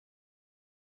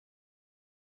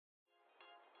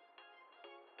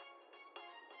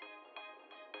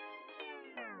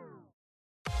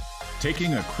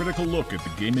taking a critical look at the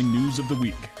gaming news of the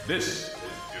week. This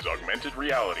is Augmented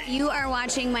Reality. You are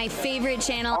watching my favorite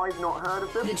channel. I've not heard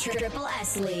of them. The Triple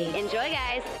S League. Enjoy,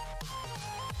 guys.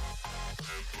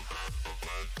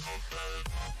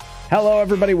 Hello,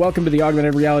 everybody. Welcome to the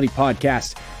Augmented Reality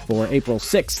Podcast for April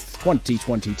 6th,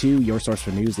 2022. Your source for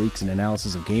news, leaks, and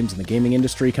analysis of games in the gaming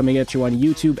industry, coming at you on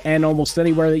YouTube and almost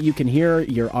anywhere that you can hear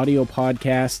your audio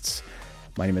podcasts.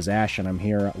 My name is Ash, and I'm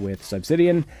here with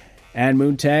Subsidian and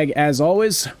Moontag. As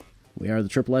always, we are the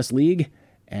Triple S League,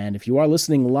 and if you are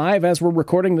listening live as we're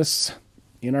recording this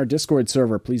in our Discord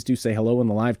server, please do say hello in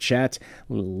the live chat.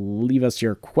 Leave us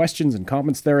your questions and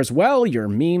comments there as well, your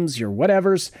memes, your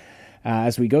whatevers.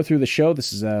 As we go through the show,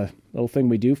 this is a little thing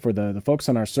we do for the folks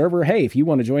on our server. Hey, if you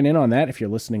want to join in on that, if you're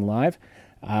listening live,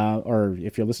 or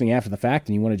if you're listening after the fact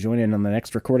and you want to join in on the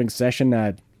next recording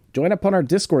session, join up on our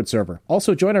Discord server.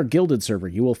 Also, join our Guilded server.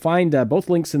 You will find both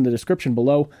links in the description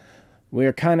below. We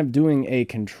are kind of doing a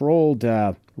controlled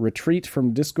retreat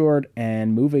from Discord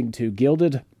and moving to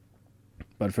Guilded.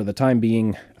 But for the time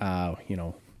being,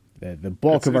 the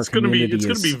bulk of our community it's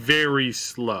going to be very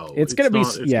slow. It's going to be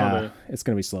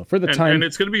slow for the time. And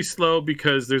it's going to be slow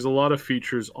because there's a lot of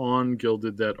features on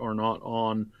Guilded that are not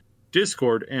on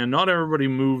Discord, and not everybody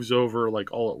moves over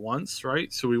like all at once,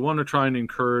 right? So we want to try and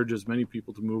encourage as many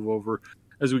people to move over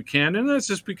as we can, and that's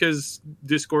just because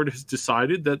Discord has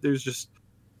decided that there's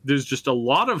just a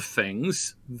lot of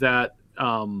things that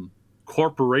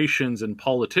corporations and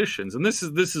politicians, and this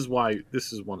is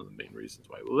one of the main reasons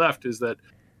why we left, is that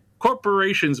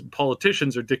corporations and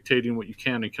politicians are dictating what you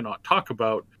can and cannot talk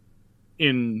about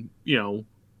in,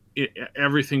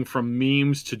 everything from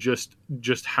memes to just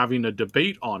having a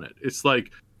debate on it. It's like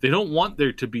they don't want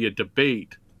there to be a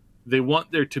debate. They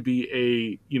want there to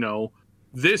be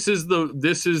this is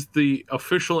the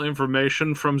official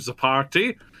information from the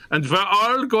party, and we're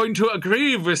all going to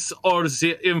agree with all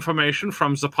the information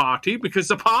from the party because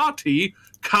the party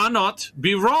cannot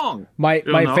be wrong. My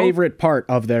favorite part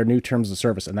of their new terms of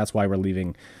service, and that's why we're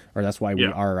leaving, or that's why we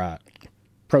are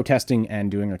protesting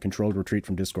and doing a controlled retreat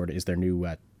from Discord, is their new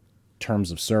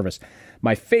terms of service.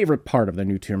 My favorite part of their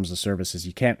new terms of service is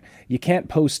you can't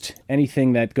post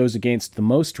anything that goes against the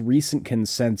most recent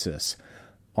consensus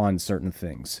on certain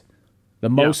things. The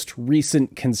most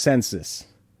recent consensus.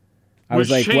 I was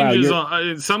like, wow.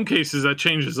 In some cases, that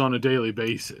changes on a daily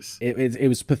basis. It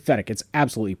was pathetic. It's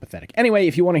absolutely pathetic. Anyway,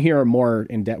 if you want to hear more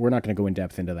in depth, we're not going to go in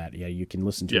depth into that. Yeah, you can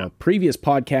listen to a previous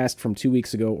podcast from 2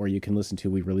 weeks ago, or you can listen to,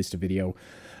 we released a video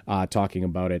talking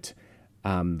about it.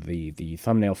 The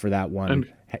thumbnail for that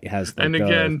one has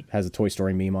a Toy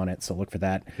Story meme on it, so look for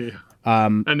that. Yeah.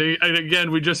 And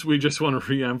again, we just want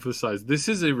to reemphasize, this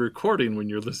is a recording when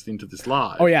you're listening to this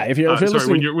live. Oh yeah, if you're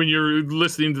listening, when you're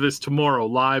listening to this tomorrow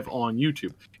live on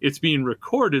YouTube, it's being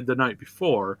recorded the night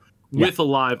before with a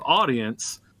live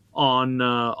audience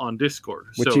on Discord,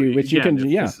 which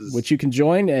you can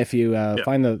join if you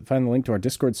find the link to our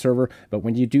Discord server. But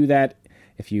when you do that,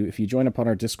 if you join up on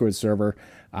our Discord server,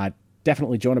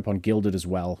 definitely join up on Guilded as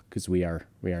well, because we are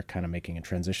kind of making a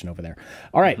transition over there.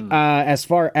 All right. As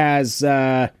far as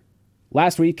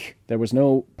last week, there was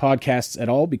no podcasts at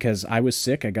all because I was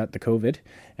sick. I got the COVID,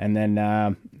 and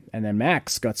then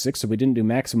Max got sick, so we didn't do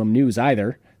Maximum News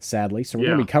either, sadly. So we're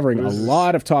going to be covering a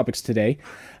lot of topics today.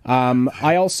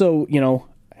 I also,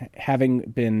 having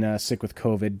been sick with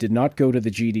COVID, did not go to the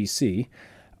GDC.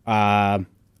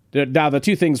 Now the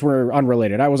two things were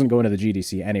unrelated. I wasn't going to the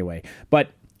GDC anyway, but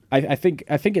I think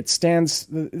it stands.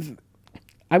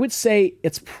 I would say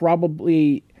it's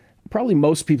probably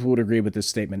most people would agree with this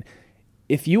statement.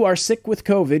 If you are sick with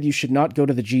COVID, you should not go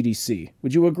to the GDC.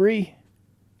 Would you agree?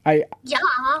 I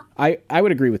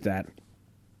would agree with that.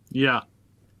 Yeah.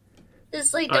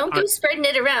 It's like, don't go spreading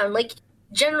it around. Like,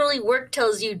 generally work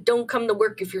tells you don't come to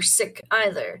work if you're sick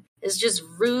either. It's just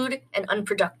rude and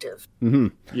unproductive.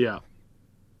 Mm-hmm. Yeah.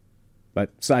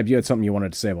 But Saib, you had something you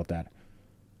wanted to say about that.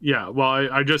 Yeah, well,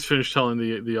 I just finished telling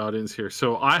the audience here.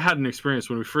 So I had an experience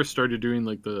when we first started doing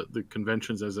like the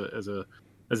conventions as an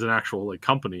actual like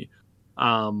company.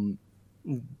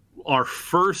 Our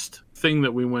first thing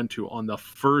that we went to on the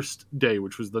first day,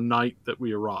 which was the night that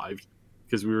we arrived,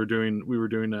 because we were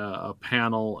doing a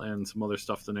panel and some other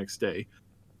stuff the next day.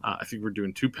 I think we're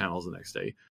doing 2 panels the next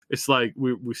day. It's like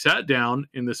we sat down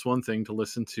in this one thing to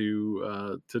listen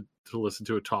to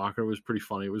a talk. It was pretty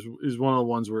funny. It was one of the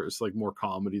ones where it's like more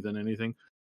comedy than anything.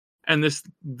 And this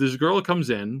girl comes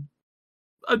in,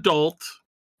 adult,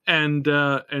 and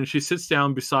she sits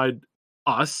down beside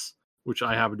us, which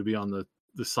I happen to be on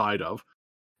the side of.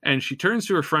 And she turns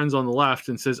to her friends on the left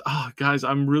and says, "Oh, guys,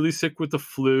 I'm really sick with the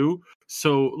flu.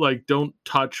 So like, don't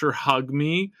touch or hug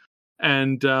me."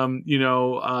 And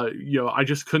I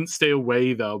just couldn't stay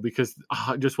away though, because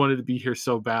I just wanted to be here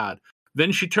so bad.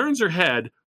 Then she turns her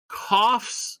head,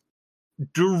 coughs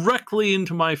directly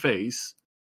into my face,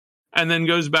 and then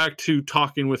goes back to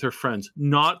talking with her friends,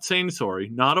 not saying sorry,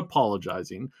 not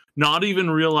apologizing, not even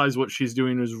realize what she's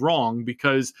doing is wrong,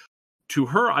 because to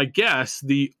her, I guess,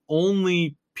 the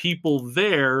only people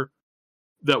there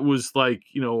that was like,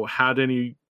 had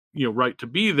any, right to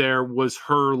be there was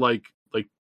her like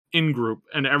in group,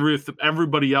 and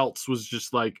everybody else was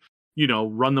just like,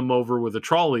 run them over with a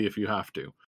trolley if you have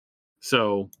to.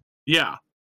 So yeah,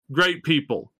 great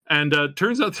people. And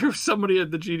turns out there was somebody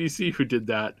at the GDC who did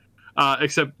that,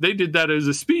 except they did that as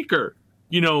a speaker,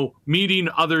 meeting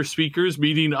other speakers,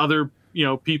 meeting other,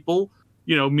 people,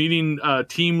 meeting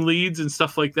team leads and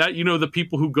stuff like that. The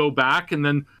people who go back and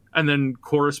then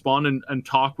correspond and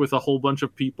talk with a whole bunch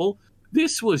of people.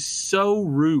 This was so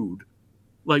rude.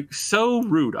 Like, so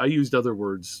rude. I used other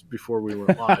words before we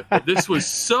went live, but this was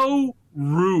so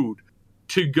rude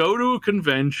to go to a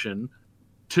convention,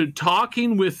 to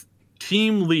talking with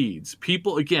team leads,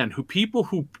 people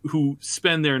who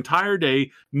spend their entire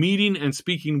day meeting and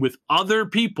speaking with other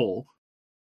people,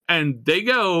 and they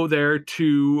go there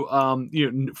to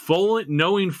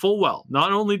knowing full well,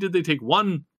 not only did they take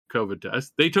one COVID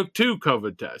test, they took 2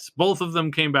 COVID tests. Both of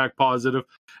them came back positive,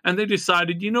 and they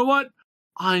decided, you know what?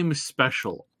 I'm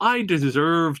special. I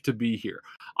deserve to be here.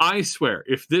 I swear,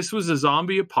 if this was a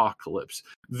zombie apocalypse,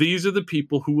 these are the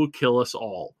people who will kill us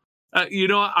all. I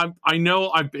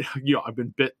know I've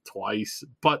been bit twice,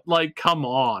 but like, come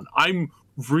on, I'm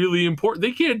really important.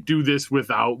 They can't do this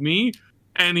without me.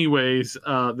 Anyways,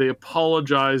 they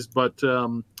apologized, but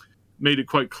made it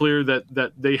quite clear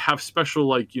that they have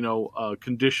special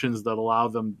conditions that allow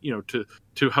them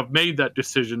to have made that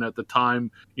decision at the time.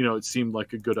 It seemed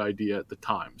like a good idea at the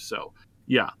time. So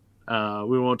yeah,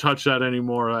 we won't touch that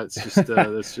anymore. That's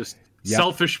just Yep.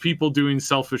 Selfish people doing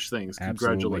selfish things.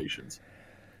 Absolutely. Congratulations.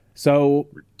 So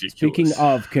Ridiculous. speaking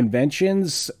of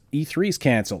conventions, E3's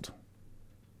canceled.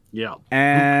 Yeah.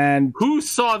 And who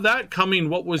saw that coming?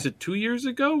 What was it? 2 years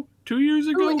ago? 2 years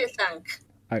ago? Who would have thunk?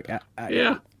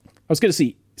 Yeah. I was going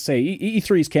to say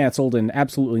E3's canceled and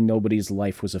absolutely nobody's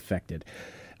life was affected.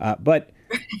 But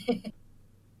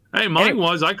hey, mine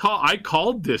was. I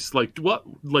called this like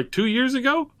 2 years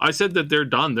ago. I said that they're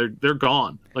done. They're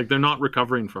gone. Like, they're not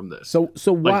recovering from this. So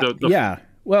what? Like yeah.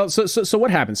 Well, so what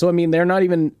happened? So I mean, they're not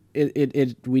even.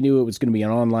 We knew it was going to be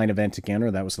an online event again,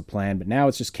 or that was the plan. But now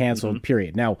it's just canceled. Mm-hmm.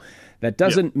 Period. Now that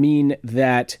doesn't mean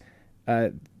that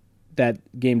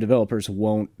that game developers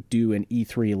won't do an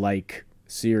E3 like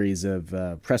series of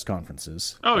press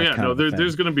conferences. Oh yeah, no,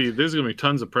 there's going to be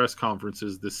tons of press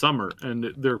conferences this summer,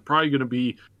 and they're probably going to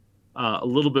be a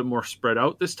little bit more spread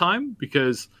out this time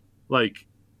because,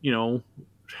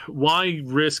 why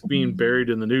risk being buried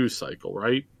in the news cycle,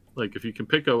 right? Like, if you can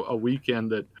pick a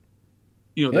weekend that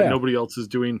that nobody else is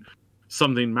doing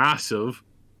something massive,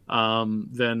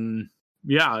 then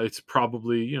yeah, it's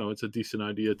probably it's a decent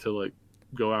idea to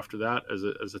go after that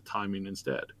as a timing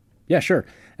instead. Yeah, sure.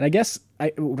 And I guess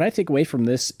what I take away from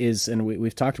this is, and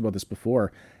we've talked about this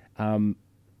before,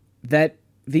 that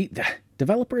the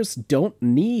developers don't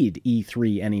need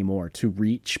E3 anymore to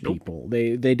reach people.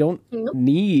 They don't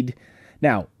need.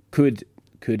 Now, could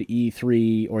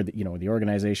E3 or the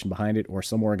organization behind it or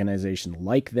some organization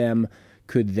like them,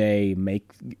 could they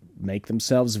make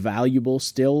themselves valuable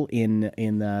still in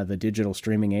the digital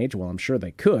streaming age? Well, I'm sure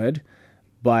they could,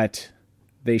 but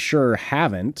they sure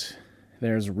haven't.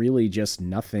 There's really just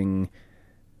nothing.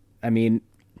 I mean,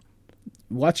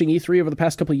 watching E3 over the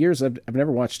past couple of years, I've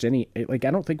never watched any. I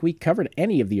don't think we covered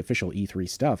any of the official E3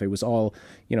 stuff. It was all,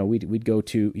 we'd go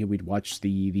to, we'd watch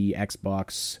the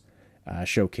Xbox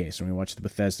showcase, and we watched the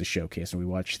Bethesda showcase, and we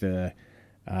watched the.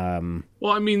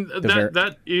 Well, I mean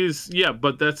that is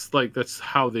but that's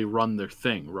how they run their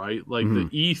thing, right? Like the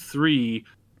E3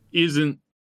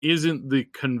 isn't the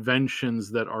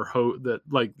conventions that are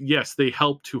yes, they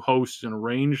help to host and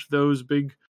arrange those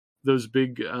big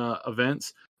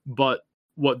events, but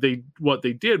what they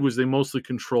did was they mostly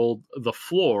controlled the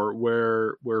floor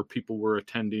where people were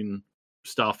attending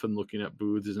stuff and looking at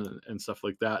booths and stuff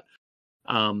like that.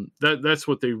 That's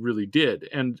what they really did.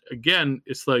 And again,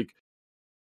 it's like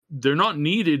they're not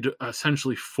needed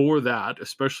essentially for that,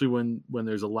 especially when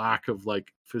there's a lack of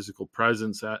physical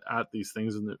presence at these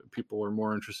things, and that people are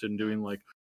more interested in doing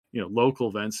local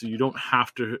events. So you don't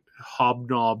have to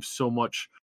hobnob so much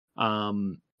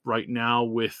right now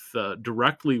with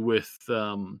directly with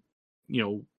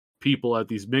people at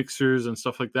these mixers and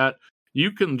stuff like that.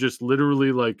 You can just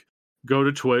literally go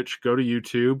to Twitch, go to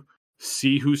YouTube,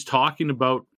 see who's talking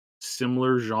about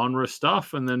similar genre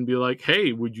stuff, and then be like,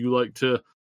 hey, would you like to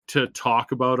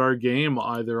talk about our game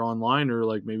either online, or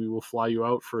like maybe we'll fly you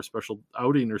out for a special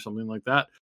outing or something like that.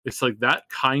 It's like that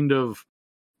kind of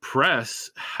press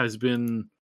has been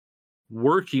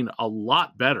working a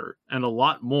lot better and a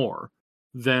lot more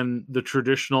than the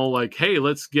traditional, like, hey,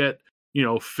 let's get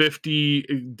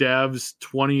 50 devs,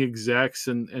 20 execs,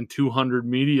 and 200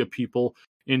 media people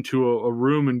into a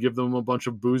room and give them a bunch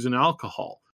of booze and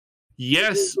alcohol.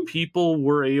 Yes, people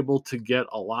were able to get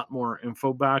a lot more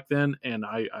info back then, and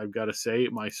I've got to say,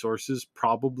 my sources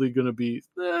probably going to be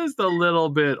just a little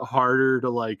bit harder to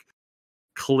like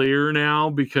clear now,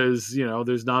 because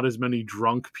there's not as many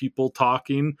drunk people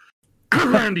talking.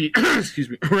 Randy, excuse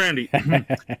me, Randy.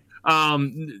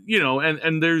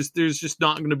 And there's just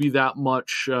not going to be that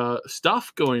much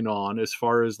stuff going on as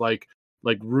far as like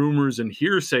rumors and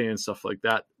hearsay and stuff like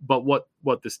that. But what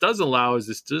this does allow is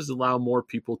this does allow more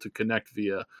people to connect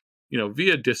via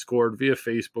Discord, via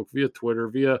Facebook, via Twitter,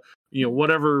 via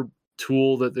whatever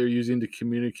tool that they're using to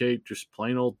communicate, just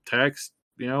plain old text,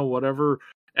 whatever.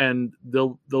 And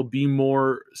there'll be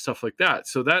more stuff like that.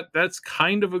 So that's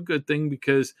kind of a good thing,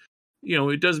 because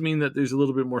it does mean that there's a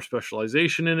little bit more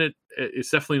specialization in it. It's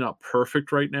definitely not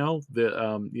perfect right now. The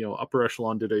Upper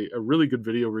Echelon did a really good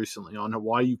video recently on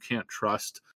why you can't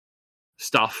trust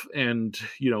stuff and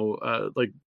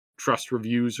like trust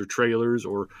reviews or trailers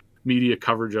or media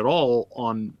coverage at all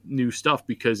on new stuff,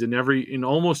 because in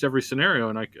almost every scenario,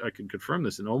 and I can confirm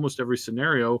this, in almost every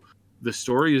scenario, the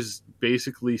story is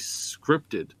basically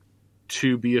scripted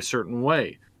to be a certain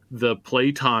way. The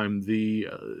playtime, we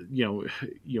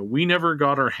never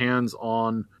got our hands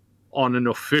on an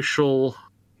official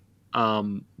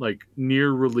like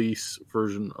near release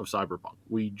version of Cyberpunk.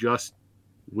 We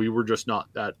were just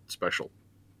not that special,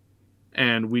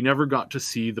 and we never got to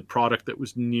see the product that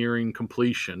was nearing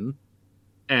completion.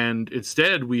 And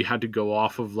instead, we had to go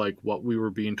off of like what we were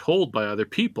being told by other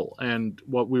people, and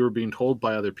what we were being told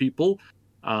by other people.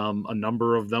 A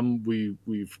number of them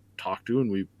we've talked to and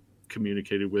we've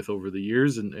communicated with over the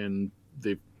years, and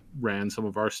they ran some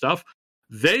of our stuff.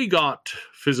 They got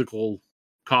physical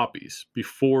copies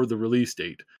before the release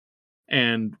date,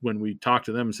 and when we talked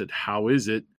to them and said, how is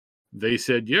it, they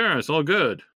said, yeah, it's all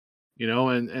good,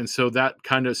 and so that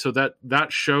kind of, so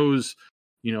that shows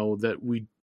that we,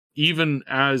 even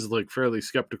as like fairly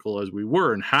skeptical as we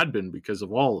were and had been because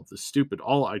of all of the stupid,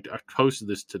 I posted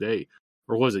this today,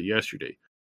 or was it yesterday?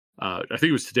 I think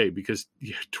it was today, because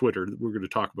Twitter, we're going to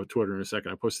talk about Twitter in a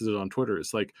second. I posted it on Twitter.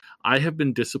 It's like, I have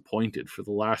been disappointed for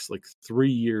the last like 4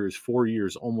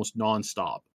 years, almost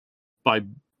nonstop, by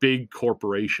big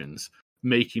corporations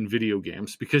making video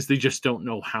games, because they just don't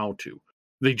know how to.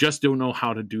 They just don't know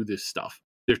how to do this stuff.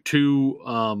 They're too,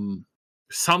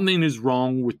 something is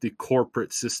wrong with the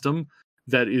corporate system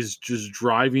that is just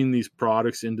driving these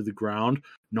products into the ground.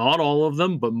 Not all of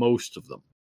them, but most of them.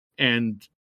 And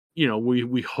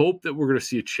we hope that we're going to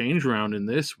see a change around in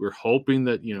this. We're hoping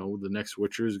that, the next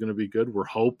Witcher is going to be good. We're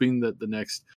hoping that the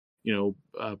next,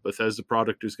 Bethesda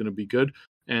product is going to be good.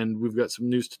 And we've got some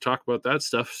news to talk about that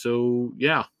stuff. So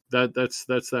yeah, that's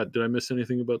that. Did I miss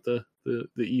anything about the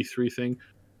E3 thing?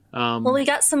 Well, we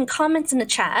got some comments in the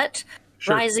chat.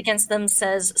 Sure. Rise Against Them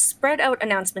says, spread out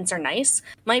announcements are nice.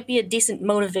 Might be a decent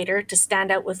motivator to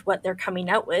stand out with what they're coming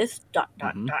out with. ...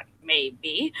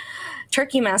 Maybe.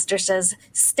 Turkey Master says,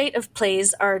 state of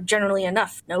plays are generally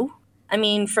enough, no? I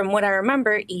mean, from what I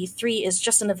remember, E3 is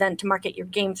just an event to market your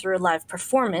game through a live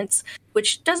performance,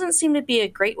 which doesn't seem to be a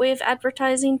great way of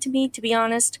advertising to me, to be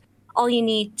honest. All you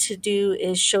need to do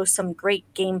is show some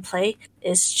great gameplay.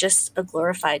 It's just a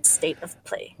glorified state of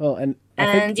play. Well, I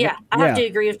have to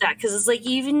agree with that, because it's like,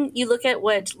 even you look at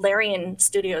what Larian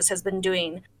Studios has been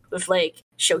doing with like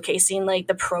showcasing like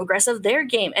the progress of their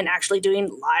game and actually doing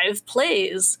live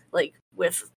plays, like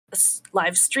with a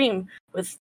live stream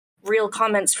with real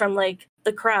comments from like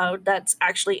the crowd that's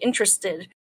actually interested,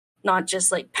 not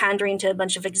just like pandering to a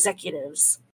bunch of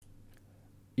executives.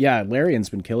 Yeah, Larian's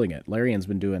been killing it. Larian's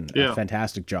been doing a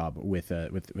fantastic job with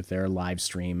their live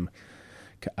stream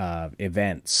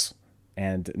events,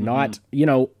 and not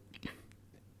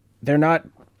they're not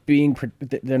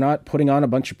putting on a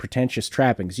bunch of pretentious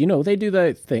trappings. They do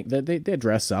the thing that they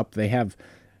dress up. They have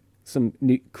some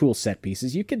cool set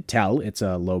pieces. You can tell it's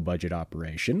a low budget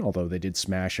operation, although they did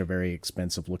smash a very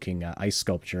expensive looking ice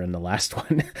sculpture in the last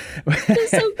one.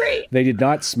 It's so great. They did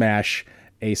not smash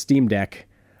a Steam Deck.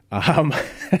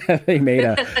 They made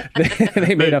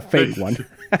a fake one.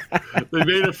 They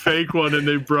made a fake one and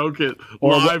they broke it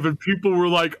live, and people were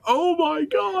like, "Oh my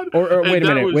god!" Or wait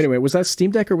a minute. Was that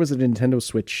Steam Deck or was it a Nintendo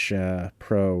Switch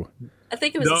Pro? I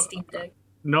think it was a Steam Deck.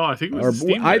 No, I think it or was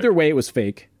Steam either Deck. way, it was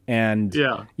fake. And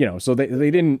Yeah. so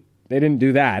they didn't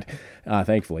do that,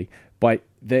 thankfully. But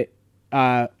they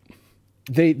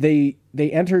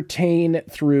entertain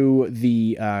through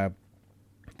the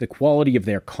quality of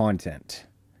their content,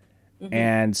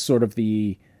 and sort of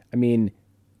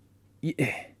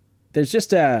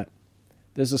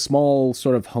there's a small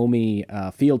sort of homey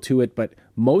feel to it, but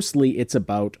mostly it's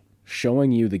about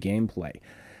showing you the gameplay.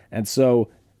 And so,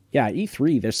 yeah,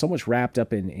 E3, there's so much wrapped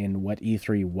up in what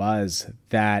E3 was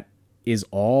that is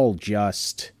all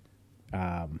just,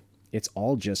 it's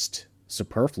all just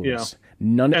superfluous.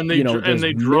 Yeah. There's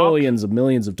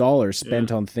millions of dollars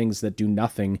spent on things that do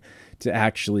nothing to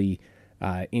actually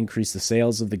increase the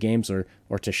sales of the games or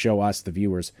to show us, the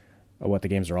viewers, what the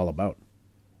games are all about.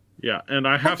 Yeah, and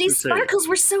I have to say... these sparkles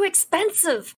were so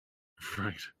expensive.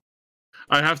 Right.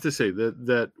 I have to say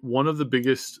that one of the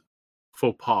biggest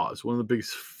faux pas, one of the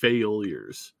biggest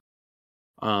failures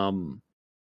that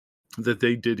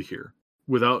they did here,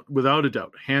 without a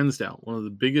doubt, hands down, one of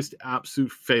the biggest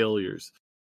absolute failures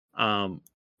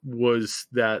was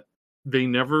that they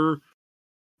never,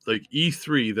 like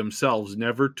E3 themselves,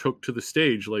 never took to the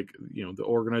stage, like, the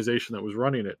organization that was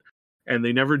running it, and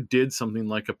they never did something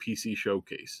like a PC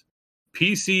showcase.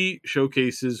 PC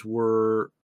showcases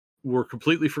were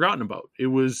completely forgotten about. It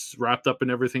was wrapped up in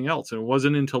everything else. And it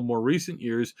wasn't until more recent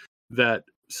years that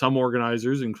some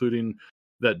organizers, including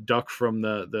that Duck from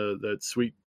the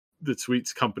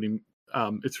Sweets company,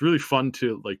 it's really fun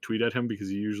to like tweet at him because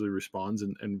he usually responds,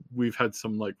 and we've had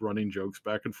some like running jokes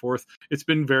back and forth. It's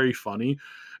been very funny.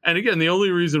 And again, the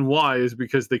only reason why is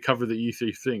because they cover the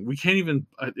E3 thing. We can't even,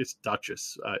 it's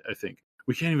Duchess, I think.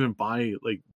 We can't even buy,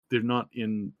 like, they're not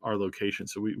in our location,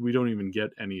 so we don't even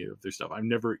get any of their stuff. I've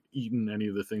never eaten any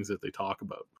of the things that they talk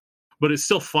about. But it's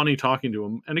still funny talking to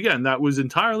them. And again, that was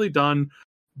entirely done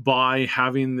by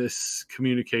having this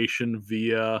communication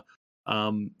via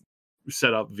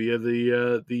set up via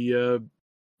the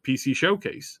PC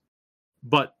showcase.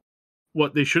 But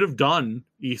what they should have done,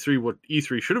 what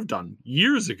E3 should have done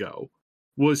years ago,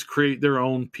 was create their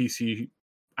own PC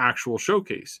actual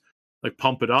showcase. Like,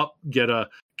 pump it up, get a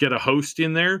host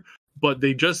in there, but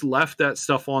they just left that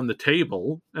stuff on the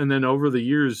table. And then over the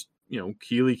years,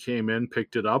 Keighley came in,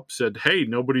 picked it up, said, "Hey,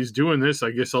 nobody's doing this.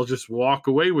 I guess I'll just walk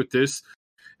away with this."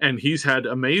 And he's had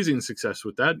amazing success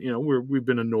with that. We've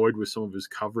been annoyed with some of his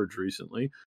coverage recently.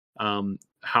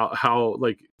 How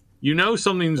like,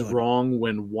 something's wrong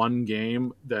when one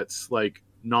game that's like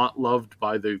not loved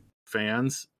by the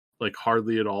fans, like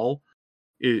hardly at all,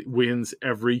 it wins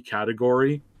every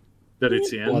category that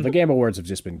it's in. Well, the Game Awards have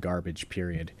just been garbage,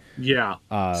 period. Yeah.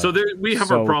 So we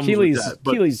have our problems with that.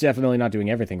 But Keighley's definitely not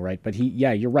doing everything right, but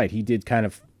you're right. He did kind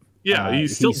of. Yeah,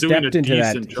 he's still doing a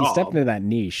decent job. He stepped into that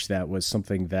niche that was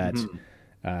something that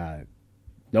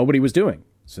nobody was doing.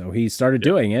 So he started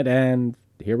doing it, and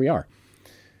here we are.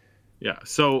 Yeah.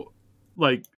 So,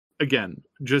 like, again,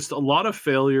 just a lot of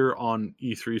failure on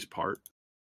E3's part.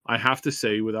 I have to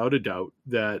say, without a doubt,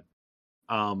 that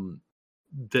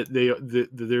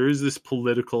there is this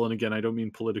political, and again, I don't mean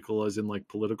political as in like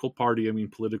political party. I mean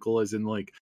political as in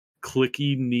like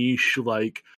cliquey niche,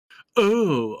 like,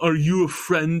 oh, are you a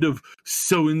friend of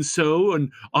so and so,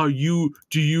 and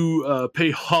do you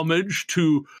pay homage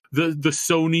to the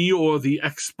Sony or the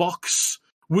Xbox?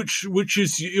 Which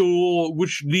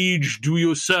liege do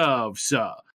you serve,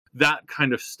 sir? That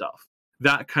kind of stuff.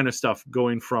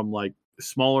 Going from like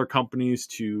smaller companies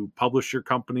to publisher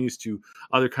companies to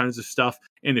other kinds of stuff.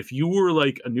 And if you were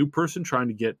like a new person trying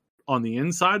to get on the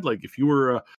inside, like if you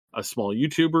were a small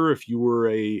YouTuber, if you were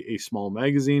a small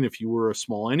magazine, if you were a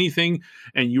small anything,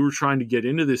 and you were trying to get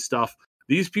into this stuff,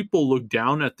 these people look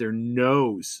down at their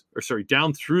nose,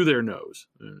 down through their nose.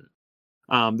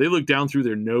 They look down through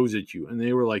their nose at you, and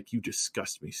they were like, "You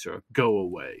disgust me, sir. Go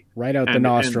away." Right out the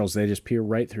nostrils. They just peer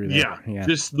right through there. Yeah.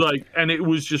 Just like, and it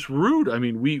was just rude. I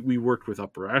mean, we worked with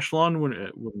Upper Echelon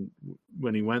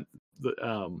when he went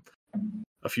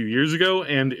a few years ago,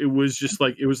 and it was just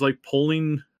like, it was like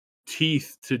pulling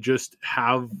teeth to just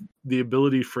have the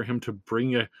ability for him to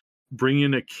bring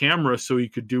in a camera so he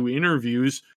could do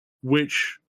interviews,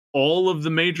 which all of the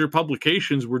major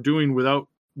publications were doing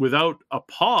without a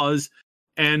pause.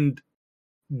 And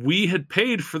we had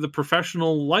paid for the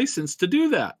professional license to do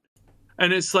that.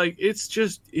 And it's like, it's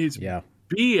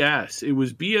BS. It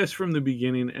was BS from the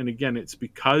beginning. And again, it's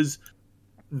because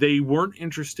they weren't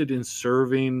interested in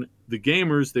serving the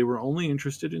gamers. They were only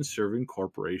interested in serving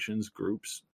corporations,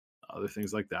 groups, other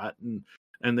things like that.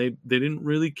 And they didn't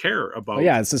really care about. Oh,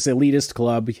 yeah, it's this elitist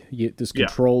club. This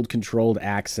controlled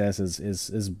access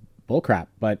is bullcrap.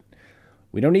 But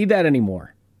we don't need that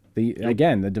anymore.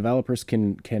 Again, the developers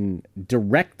can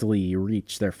directly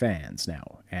reach their fans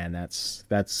now, and that's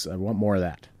I want more of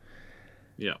that.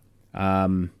 Yeah.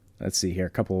 Let's see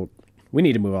here. We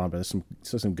need to move on, but there's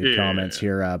some good comments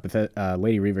here.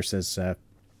 Lady Reaver says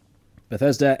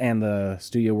Bethesda and the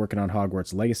studio working on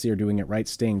Hogwarts Legacy are doing it right,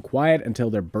 staying quiet until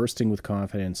they're bursting with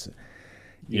confidence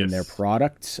in their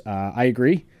product. I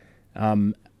agree.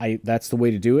 That's the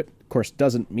way to do it. Of course,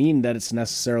 doesn't mean that it's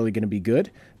necessarily going to be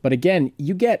good. But again,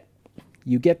 you get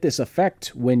this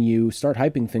effect when you start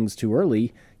hyping things too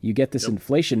early. You get this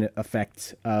inflation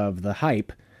effect of the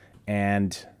hype,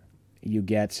 and you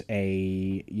get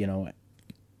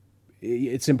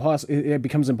it's impossible. It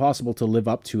becomes impossible to live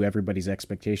up to everybody's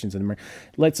expectations. And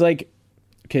it's like,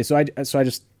 okay, so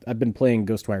I've been playing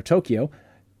Ghostwire Tokyo.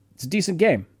 It's a decent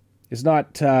game. It's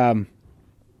not.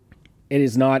 It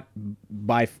is not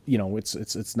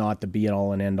it's not the be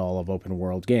all and end all of open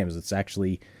world games. It's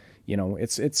actually,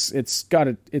 it's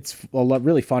a lot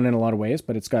really fun in a lot of ways,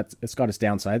 but it's got its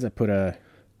downsides. I put a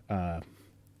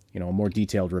more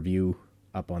detailed review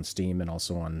up on Steam and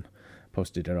also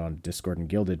posted it on Discord and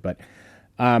Guilded, but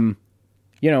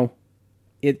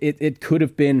it could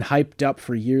have been hyped up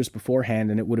for years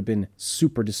beforehand and it would have been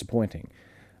super disappointing.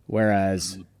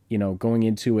 Whereas, going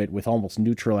into it with almost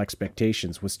neutral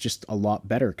expectations was just a lot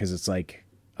better, because it's like,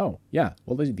 oh yeah,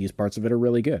 well, these parts of it are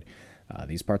really good.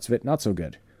 These parts of it, not so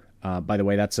good. By the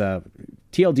way, that's a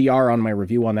TLDR on my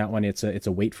review on that one. It's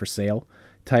a wait for sale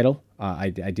title. I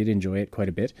did enjoy it quite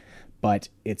a bit, but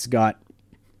it's got,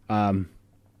 it's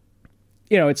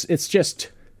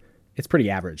pretty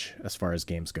average as far as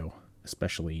games go,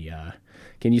 especially,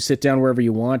 can you sit down wherever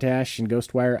you want, Ash, in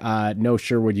Ghostwire? No,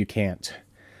 Sherwood, you can't.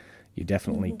 You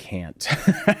definitely can't.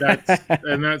 That's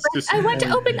just. I want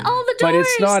to open all the doors. But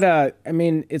it's not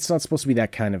it's not supposed to be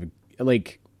that kind of,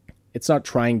 it's not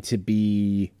trying to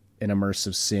be an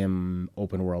immersive sim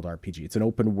open world RPG. It's an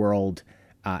open world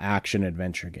action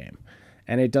adventure game,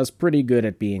 and it does pretty good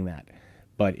at being that.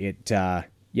 But it,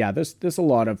 there's a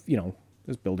lot of,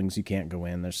 there's buildings you can't go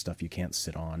in. There's stuff you can't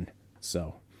sit on.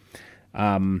 So,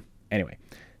 anyway,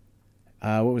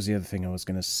 what was the other thing I was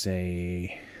gonna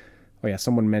say? Oh yeah,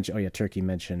 Turkey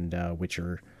mentioned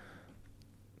Witcher,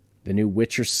 the new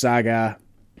Witcher saga,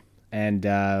 and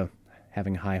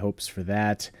having high hopes for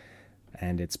that.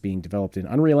 And it's being developed in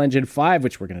Unreal Engine 5,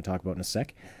 which we're going to talk about in a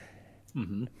sec.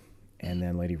 Mm-hmm. And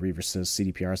then Lady Reaver says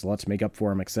CDPR has a lot to make up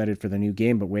for. I'm excited for the new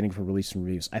game, but waiting for release and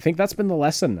reviews. I think that's been the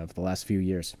lesson of the last few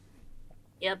years.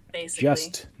 Yep, basically.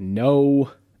 Just no...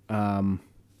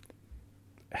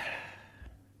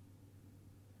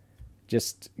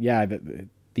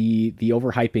 The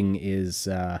overhyping is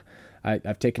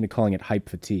I've taken to calling it hype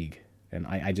fatigue, and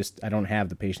I don't have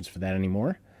the patience for that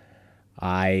anymore.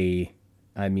 I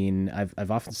mean I've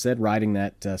often said riding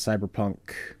that Cyberpunk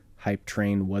hype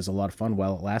train was a lot of fun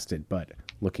while it lasted, but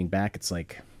looking back, it's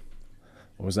like,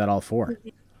 what was that all for?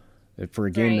 For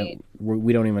a game that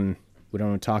we don't even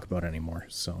talk about anymore.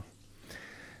 So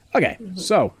okay,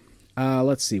 so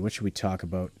let's see, what should we talk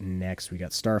about next? We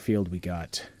got Starfield, we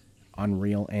got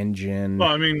Unreal Engine. Well,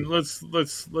 I mean,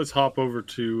 let's hop over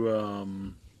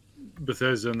to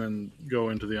Bethesda and then go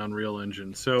into the Unreal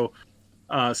Engine. So,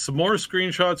 some more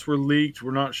screenshots were leaked.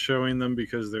 We're not showing them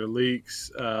because they're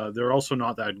leaks. They're also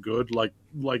not that good. Like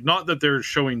not that they're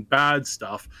showing bad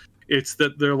stuff. It's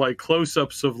that they're like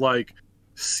close-ups of like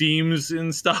seams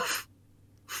and stuff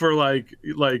for like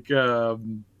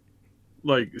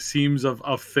seams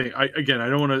of thing. I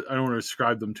don't want to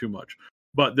describe them too much,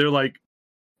 but they're like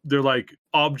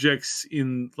objects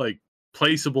in like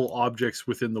placeable objects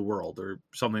within the world or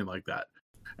something like that.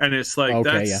 And it's like,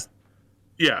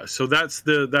 so that's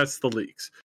the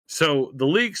leaks. So the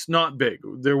leaks, not big.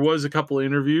 There was a couple of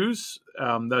interviews.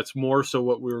 That's more so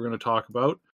what we were going to talk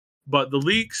about. But the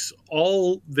leaks,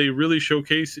 all they really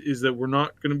showcase is that we're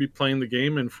not going to be playing the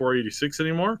game in 486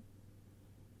 anymore.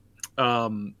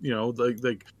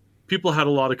 Like people had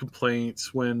a lot of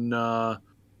complaints when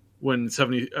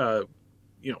 70,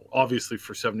 obviously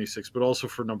for 76, but also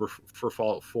for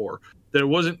Fallout 4, that it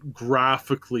wasn't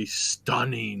graphically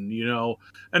stunning,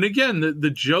 And again,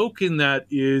 the joke in that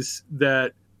is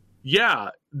that,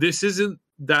 this isn't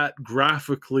that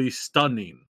graphically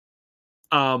stunning.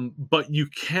 But you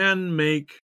can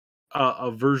make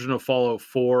a version of Fallout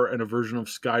 4 and a version of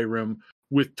Skyrim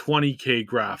with 20K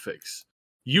graphics.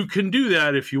 You can do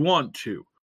that if you want to,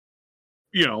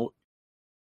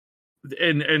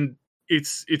 and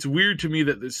it's weird to me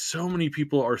that there's so many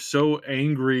people are so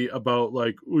angry about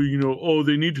like,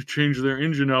 they need to change their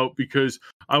engine out because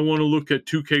I want to look at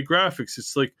 2K graphics.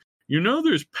 It's like,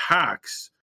 there's packs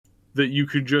that you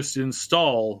could just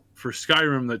install for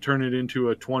Skyrim that turn it into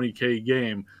a 20K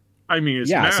game. I mean,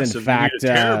 it's massive. In fact, you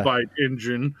need a terabyte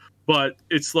engine, but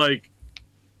it's like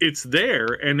it's there,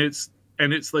 and it's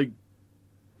like.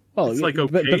 Well, it's like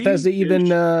okay. Bethesda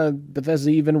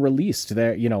even released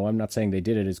their. You know, I'm not saying they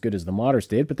did it as good as the modders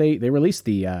did, but they released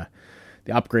the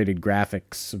upgraded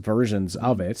graphics versions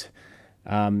of it.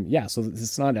 So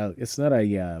it's not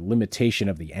a limitation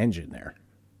of the engine there.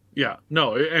 Yeah,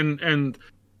 no,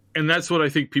 and that's what I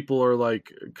think people are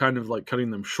like, kind of like cutting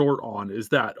them short on, is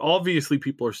that obviously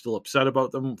people are still upset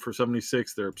about them for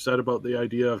 76. They're upset about the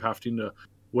idea of having to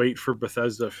wait for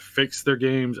Bethesda to fix their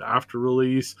games after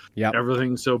release. Yep.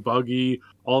 Everything's so buggy,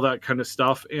 all that kind of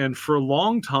stuff. And for a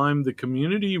long time, the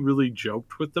community really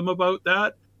joked with them about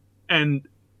that. And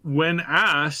when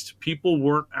asked, people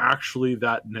weren't actually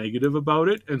that negative about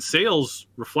it. And sales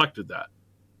reflected that,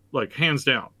 like hands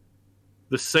down.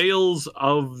 The sales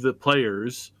of the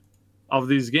players of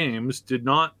these games did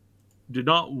not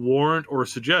warrant or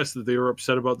suggest that they were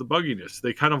upset about the bugginess.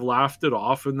 They kind of laughed it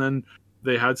off, and then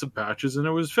they had some patches and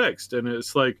it was fixed. And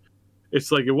it's like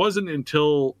it wasn't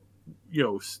until, you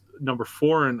know, number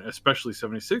 4 and especially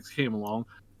 76 came along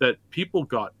that people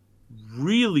got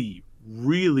really,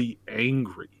 really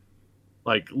angry,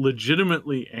 like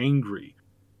legitimately angry.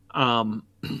 And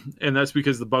that's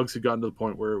because the bugs had gotten to the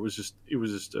point where it was just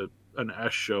an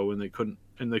S show, and they couldn't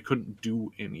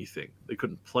do anything. They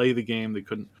couldn't play the game. They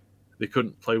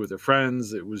couldn't play with their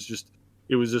friends. It was just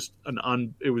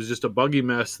a buggy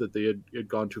mess that they had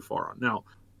gone too far on. Now,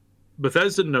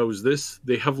 Bethesda knows this.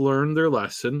 They have learned their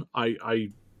lesson. I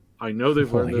know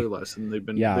they've learned their lesson. They've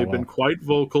been quite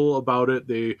vocal about it.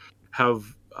 They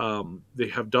have done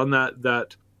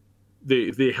that.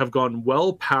 They have gone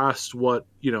well past what,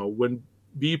 you know, when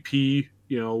BP,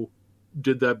 you know,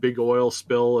 did that big oil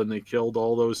spill and they killed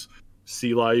all those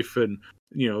sea life, and,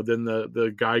 you know, then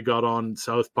the guy got on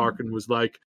South Park and was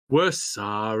like, we're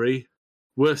sorry.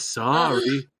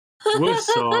 Okay,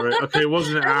 it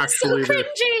wasn't actually so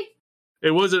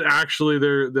it wasn't actually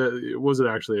it wasn't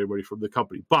actually anybody from the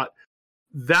company, but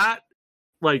that,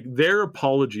 like, their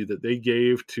apology that they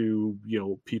gave to, you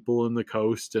know, people in the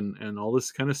coast and all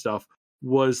this kind of stuff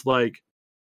was like,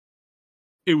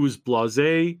 it was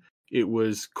blasé, it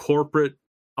was corporate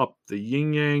up the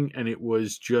yin yang, and it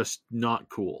was just not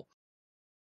cool.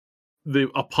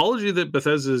 The apology that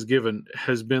Bethesda has given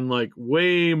has been like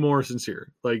way more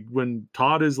sincere. Like when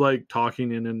Todd is like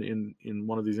talking in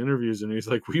one of these interviews, and he's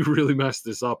like, we really messed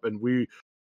this up, and it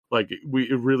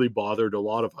really bothered a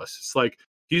lot of us. It's like,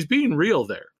 he's being real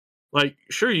there. Like,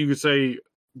 sure, you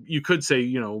could say,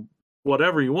 you know,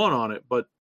 whatever you want on it, but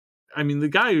I mean, the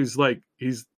guy he's like,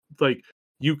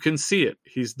 you can see it.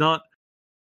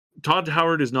 Todd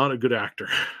Howard is not a good actor.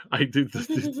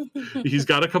 He's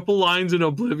got a couple lines in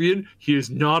Oblivion. He is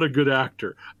not a good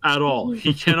actor at all.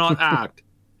 He cannot act.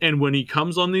 And when he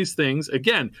comes on these things,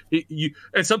 again,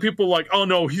 and some people are like, oh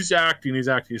no, he's acting.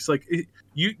 It's like,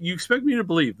 you expect me to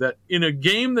believe that in a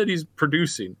game that he's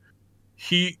producing,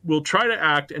 he will try to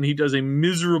act and he does a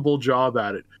miserable job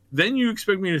at it. Then you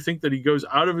expect me to think that he goes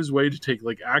out of his way to take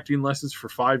like acting lessons for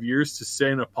 5 years to say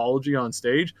an apology on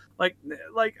stage. Like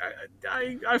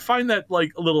I find that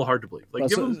like a little hard to believe.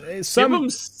 Like, well, give him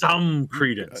some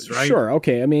credence, right? Sure.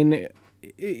 Okay. I mean,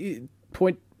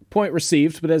 point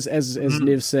received, but as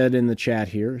Niv said in the chat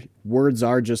here, words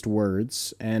are just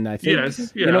words. And I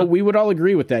think, you know, we would all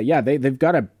agree with that. Yeah. They've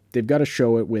got to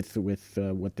show it with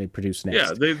what they produce next.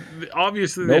 Yeah. They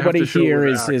obviously, nobody here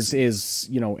is,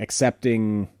 you know,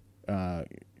 accepting, or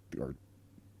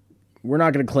we're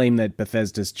not going to claim that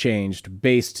Bethesda's changed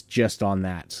based just on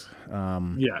that.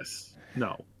 Yes.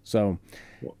 No. So,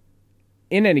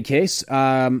 in any case,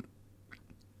 right.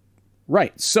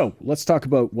 So let's talk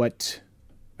about what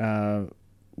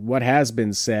has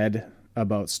been said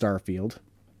about Starfield.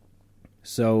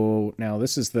 So now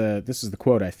this is the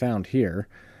quote I found here,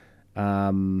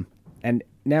 and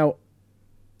now,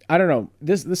 I don't know.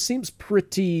 This seems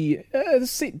pretty.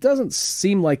 This doesn't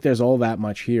seem like there's all that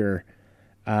much here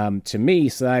to me.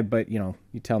 But you know,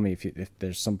 you tell me if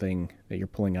there's something that you're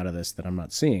pulling out of this that I'm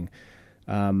not seeing.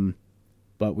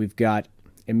 But we've got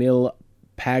Emil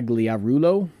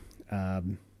Pagliarulo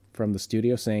from the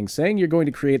studio saying you're going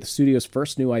to create the studio's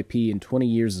first new IP in 20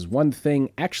 years is one thing.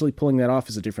 Actually pulling that off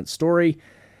is a different story.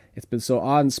 It's been so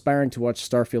awe-inspiring to watch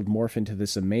Starfield morph into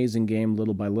this amazing game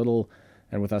little by little.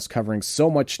 And with us covering so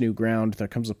much new ground, there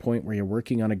comes a point where you're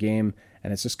working on a game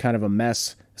and it's just kind of a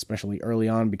mess, especially early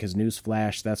on, because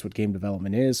newsflash, that's what game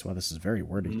development is. Well, this is very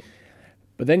wordy. Mm-hmm.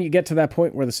 But then you get to that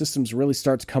point where the systems really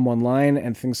start to come online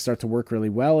and things start to work really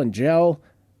well and gel.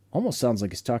 almost sounds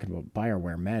like he's talking about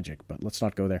BioWare Magic, but let's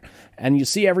not go there. And you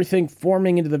see everything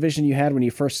forming into the vision you had when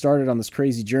you first started on this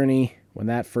crazy journey. When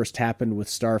that first happened with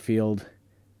Starfield,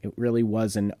 it really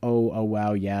was an, oh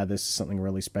wow, yeah, this is something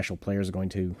really special. Players are going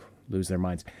to lose their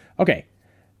minds. Okay.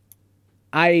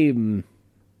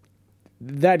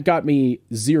 That got me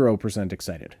 0%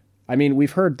 excited. I mean,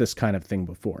 we've heard this kind of thing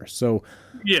before, so...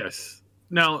 Yes.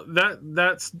 Now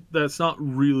that's not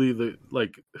really the,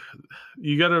 like,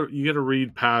 you gotta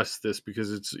read past this,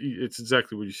 because it's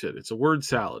exactly what you said. It's a word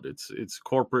salad. It's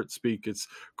corporate speak. It's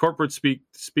corporate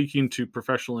speaking to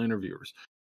professional interviewers.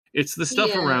 It's the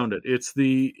stuff around it. It's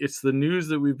the news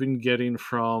that we've been getting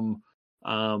from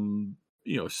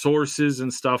sources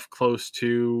and stuff close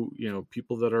to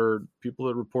people that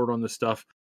report on this stuff.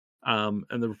 And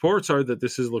the reports are that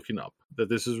this is looking up. That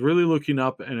this is really looking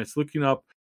up, and it's looking up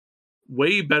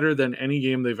way better than any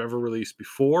game they've ever released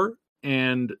before.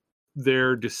 And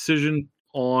their decision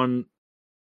on,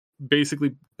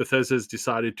 basically, Bethesda's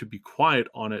decided to be quiet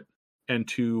on it and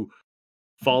to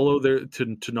follow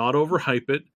to not overhype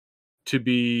it, to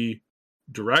be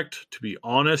direct, to be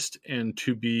honest, and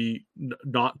to be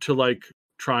not to like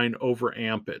try and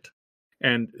overamp it.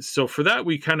 And so for that,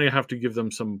 we kind of have to give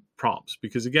them some prompts,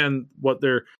 because again, what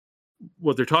they're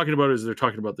talking about is they're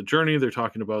talking about the journey. They're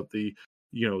talking about the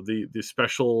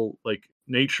special like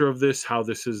nature of this, how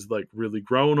this has like really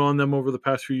grown on them over the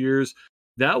past few years.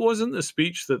 That wasn't the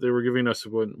speech that they were giving us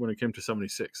when it came to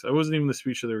 76. That wasn't even the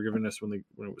speech that they were giving us when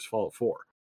it was Fallout 4.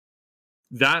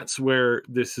 That's where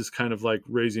this is kind of like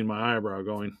raising my eyebrow,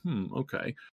 going,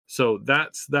 okay. So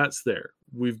that's there.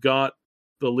 We've got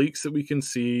the leaks that we can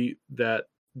see that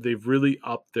they've really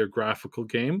upped their graphical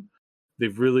game.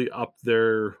 They've really upped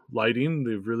their lighting.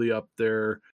 They've really upped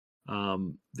their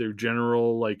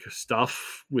general like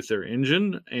stuff with their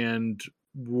engine, and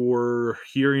we're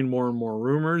hearing more and more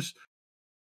rumors.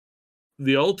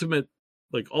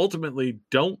 Ultimately,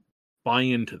 don't buy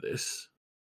into this.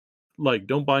 Like,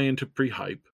 don't buy into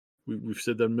pre-hype. We've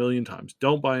said that a million times.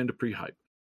 Don't buy into pre-hype.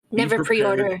 Never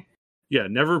pre-order. Yeah,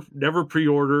 never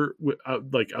pre-order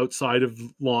like outside of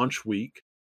launch week.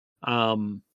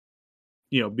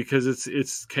 Because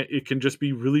it can just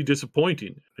be really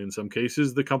disappointing. In some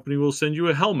cases, the company will send you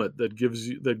a helmet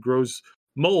that grows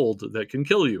mold that can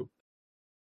kill you.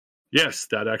 Yes,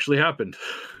 that actually happened.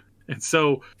 And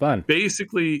so fun.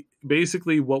 Basically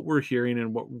what we're hearing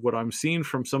and what I'm seeing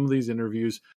from some of these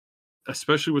interviews,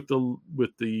 especially with the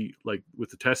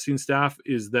testing staff,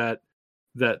 is that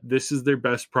this is their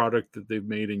best product that they've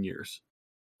made in years.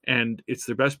 And it's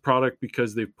their best product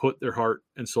because they've put their heart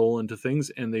and soul into things,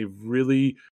 and they've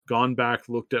really gone back,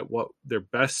 looked at what their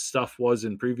best stuff was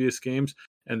in previous games,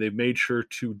 and they've made sure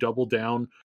to double down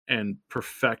and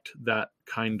perfect that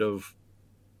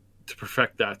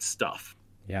stuff.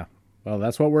 Yeah. Well,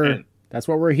 that's what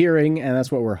we're hearing, and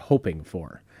that's what we're hoping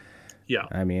for. Yeah.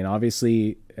 I mean,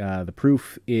 obviously, the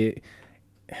proof.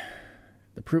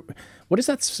 What does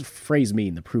that phrase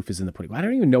mean? The proof is in the pudding. I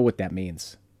don't even know what that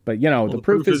means. But the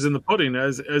proof is in the pudding,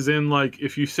 as in, like,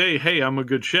 if you say, "Hey, I'm a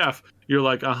good chef," you're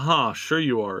like, sure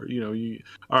you are. You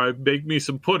all right, bake me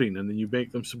some pudding, and then you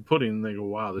bake them some pudding, and they go,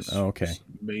 "Wow, this is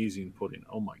amazing pudding!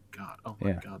 Oh my god!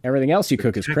 Everything else you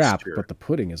cook is crap, but the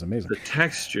pudding is amazing. The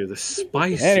texture, the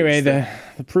spice. Anyway, the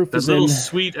proof is in. The little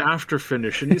sweet after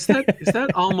finish, and is that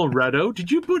amaretto? Did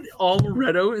you put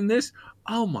amaretto in this?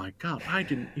 Oh my god, I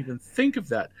didn't even think of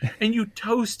that. And you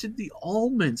toasted the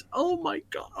almonds. Oh my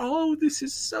god. Oh, this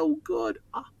is so good.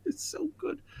 It's so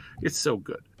good. It's so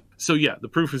good. So yeah, the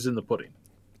proof is in the pudding.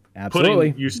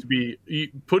 Absolutely. Pudding used to be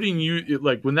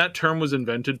like when that term was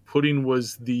invented, pudding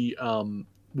was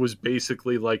was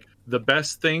basically like the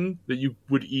best thing that you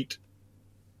would eat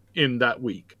in that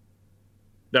week.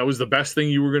 That was the best thing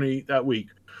you were going to eat that week,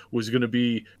 was going to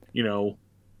be,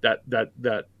 that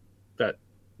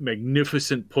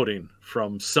magnificent pudding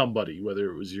from somebody,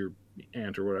 whether it was your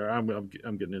aunt or whatever. I'm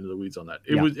getting into the weeds on that.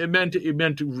 It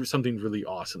meant something really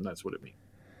awesome. That's what it means.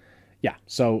 Yeah.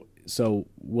 So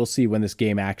we'll see when this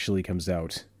game actually comes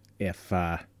out if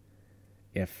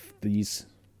these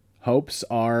hopes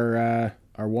are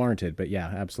warranted. But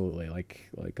yeah, absolutely. Like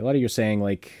a lot of you are saying,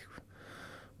 like,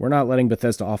 we're not letting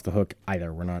Bethesda off the hook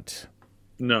either. We're not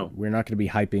going to be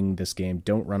hyping this game.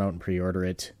 Don't run out and pre-order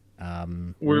it.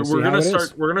 We're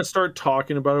gonna start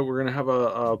talking about it. We're gonna have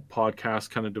a podcast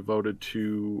kind of devoted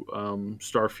to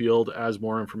Starfield. As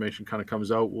more information kind of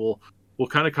comes out, we'll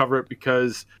kind of cover it,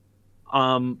 because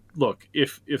look,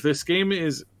 if this game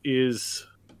is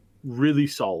really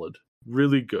solid,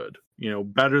 really good,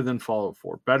 better than Fallout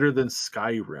 4, better than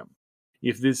Skyrim,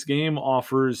 if this game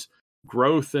offers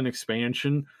growth and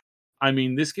expansion, I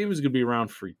mean, this game is going to be around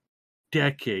for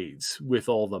decades with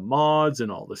all the mods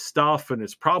and all the stuff, and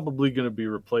it's probably going to be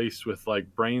replaced with like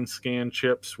brain scan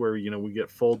chips where, you know, we get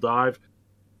full dive.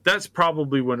 That's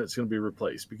probably when it's going to be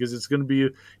replaced, because it's going to be,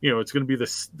 you know, it's going to be the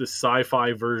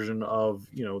sci-fi version of,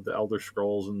 you know, the Elder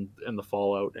Scrolls and the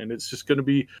Fallout, and it's just going to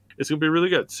be, it's going to be really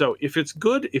good. So if it's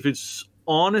good, if it's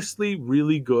honestly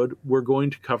really good, we're going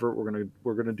to cover it.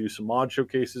 We're going to do some mod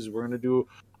showcases. We're going to do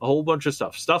a whole bunch of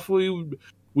stuff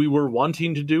we were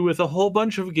wanting to do with a whole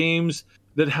bunch of games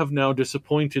that have now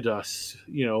disappointed us,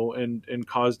 you know, and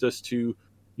caused us to,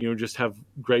 you know, just have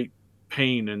great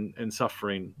pain and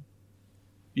suffering.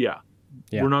 Yeah.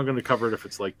 We're not going to cover it if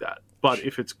it's like that. But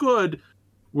if it's good,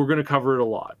 we're going to cover it a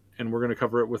lot, and we're going to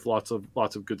cover it with lots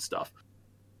of good stuff.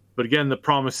 But again, the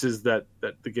promise is that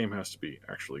the game has to be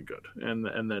actually good, and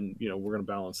then, you know, we're going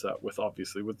to balance that with,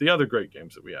 obviously, with the other great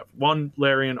games that we have. One,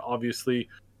 Larian, obviously,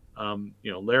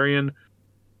 you know, Larian,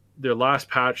 their last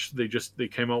patch, they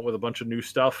came out with a bunch of new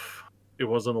stuff. It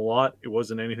wasn't a lot. It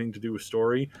wasn't anything to do with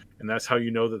story, and that's how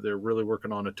you know that they're really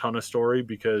working on a ton of story,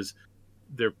 because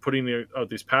they're putting out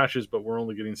these patches, but we're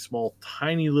only getting small,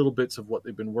 tiny little bits of what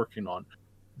they've been working on.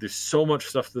 There's so much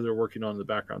stuff that they're working on in the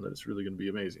background that it's really going to be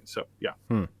amazing. So, yeah.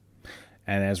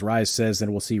 And as Rise says,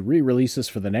 then we'll see re-releases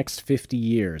for the next 50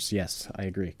 years. Yes, I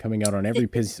agree. Coming out on every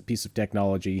piece of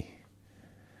technology.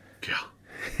 Yeah.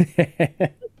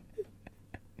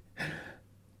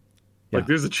 Like,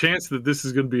 there's a chance that this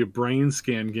is going to be a brain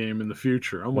scan game in the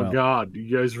future. Oh, my God. Do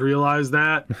you guys realize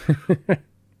that?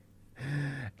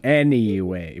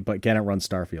 Anyway, but can it run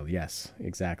Starfield? Yes,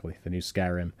 exactly. The new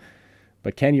Skyrim.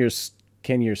 But can your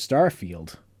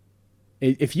Starfield...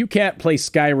 If you can't play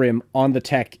Skyrim on the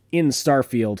tech in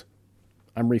Starfield,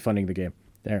 I'm refunding the game.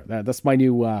 There, that's my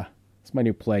new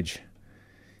pledge.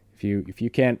 If you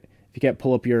can't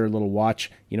pull up your little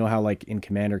watch, you know how like in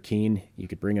Commander Keen you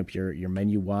could bring up your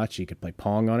menu watch, you could play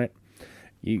Pong on it.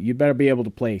 You better be able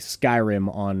to play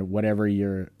Skyrim on whatever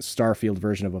your Starfield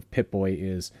version of a Pip-Boy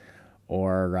is,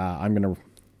 or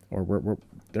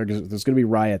there's gonna be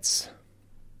riots.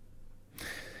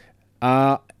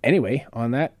 Anyway,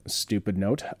 on that stupid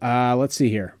note, let's see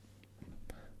here.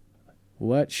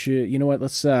 Let's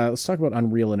talk about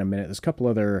Unreal in a minute. There's a couple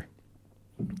other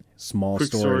small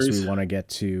stories we want to get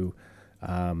to.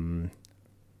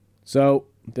 So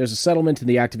there's a settlement in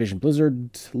the Activision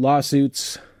Blizzard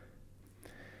lawsuits.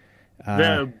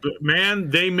 Man,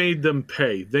 they made them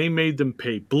pay.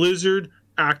 Blizzard,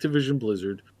 Activision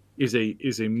Blizzard, is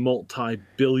a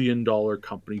multi-billion-dollar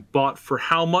company, bought for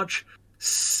how much?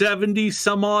 70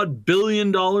 some odd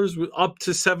billion dollars, up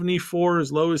to 74,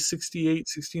 as low as 68,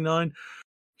 69.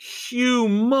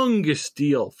 Humongous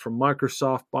deal from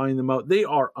Microsoft buying them out. They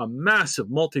are a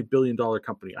massive multi-billion-dollar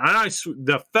company. And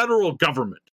the federal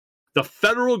government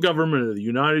of the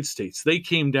United States, they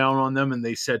came down on them and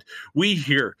they said, we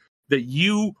hear that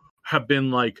you have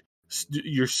been like,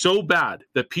 you're so bad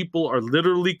that people are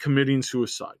literally committing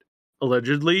suicide.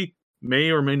 Allegedly,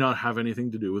 may or may not have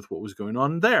anything to do with what was going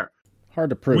on there.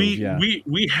 Hard to prove.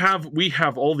 We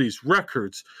have all these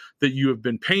records that you have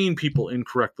been paying people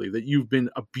incorrectly, that you've been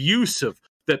abusive,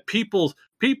 that people,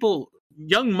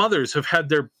 young mothers have had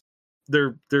their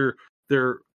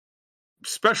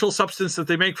special substance that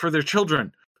they make for their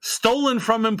children stolen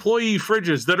from employee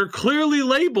fridges that are clearly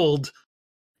labeled,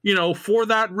 you know, for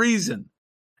that reason.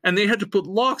 And they had to put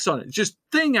locks on it. Just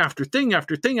thing after thing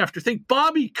after thing after thing.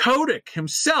 Bobby Kotick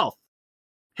himself,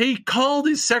 he called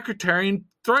his secretary and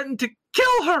threatened to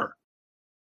kill her.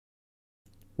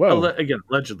 Whoa.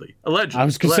 Allegedly. I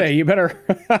was going to say, you better...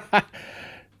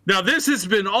 Now, this has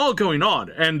been all going on,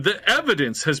 and the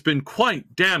evidence has been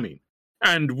quite damning.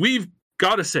 And we've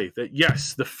got to say that,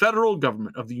 yes, the federal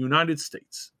government of the United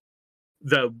States,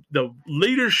 the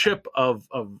leadership of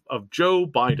Joe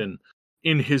Biden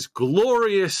in his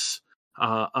glorious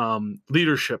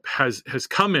leadership has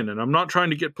come in, and I'm not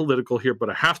trying to get political here, but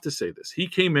I have to say this. He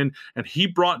came in and he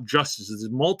brought justice. It's a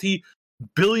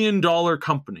multi-billion-dollar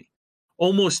company,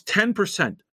 almost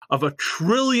 10% of $1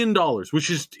 trillion,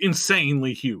 which is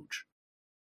insanely huge.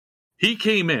 He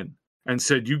came in and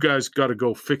said, you guys got to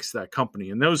go fix that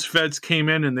company. And those feds came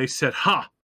in and they said,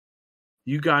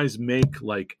 you guys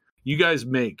make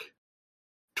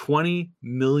 $20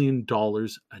 million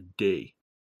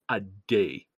a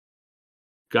day.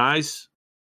 Guys,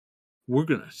 we're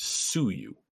going to sue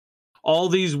you. All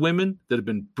these women that have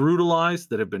been brutalized,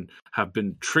 that have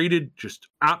been treated just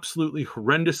absolutely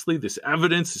horrendously, this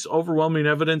evidence, this overwhelming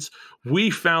evidence,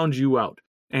 we found you out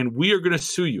and we are going to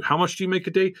sue you. How much do you make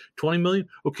a day? 20 million?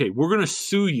 Okay, we're going to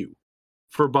sue you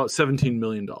for about $17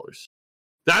 million.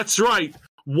 That's right.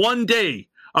 One day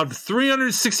of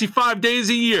 365 days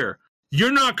a year,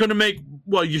 you're not going to make,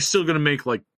 well, you're still going to make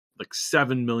like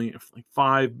 7 million, like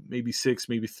 5, maybe 6,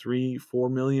 maybe 3,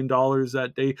 $4 million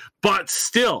that day. But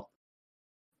still,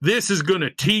 this is going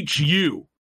to teach you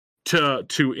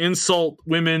to insult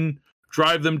women,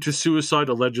 drive them to suicide,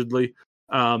 allegedly,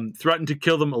 threaten to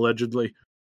kill them, allegedly,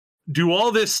 do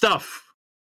all this stuff.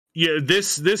 Yeah,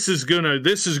 this is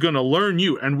gonna learn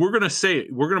you, and we're gonna say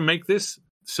it. We're gonna make this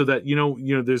so that you know.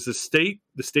 There's the state.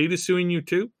 The state is suing you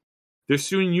too. They're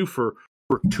suing you for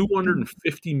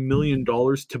 $250 million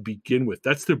to begin with.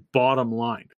 That's their bottom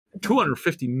line.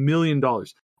 $250 million.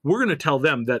 We're gonna tell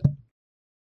them that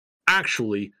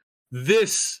actually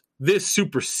this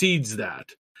supersedes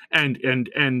that, and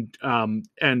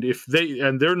if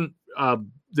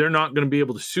they're not going to be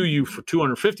able to sue you for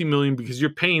 $250 million because you're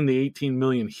paying the $18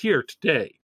 million here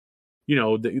today. You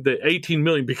know, the $18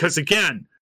 million, because again,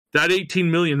 that $18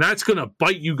 million, that's going to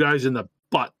bite you guys in the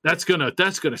butt. That's going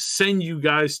to send you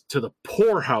guys to the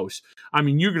poorhouse. I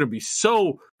mean, you're going to be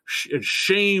so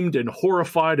ashamed and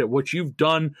horrified at what you've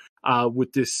done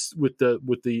with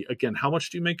the again, how much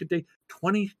do you make a day?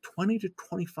 20 to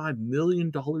 $25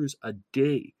 million a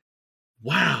day.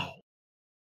 Wow.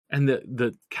 And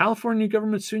the California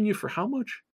government's suing you for how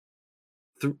much?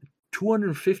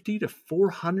 $250 to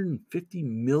 $450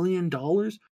 million?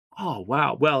 Oh,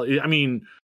 wow. Well, I mean,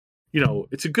 you know,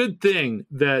 it's a good thing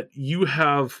that you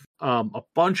have a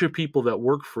bunch of people that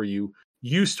work for you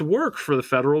used to work for the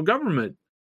federal government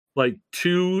like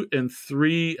 2 and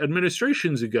 3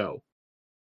 administrations ago.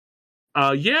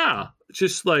 Yeah,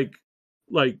 just like,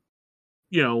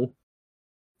 you know,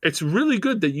 it's really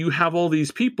good that you have all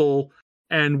these people.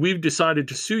 And we've decided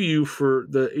to sue you for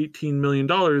the $18 million,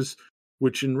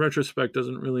 which in retrospect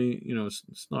doesn't really, you know,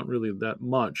 it's not really that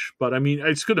much. But I mean,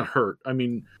 it's going to hurt. I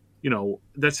mean, you know,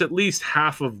 that's at least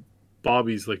half of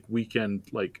Bobby's like weekend,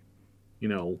 like, you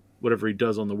know, whatever he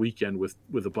does on the weekend with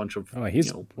a bunch of, he's,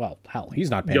 you know, well, hell, he's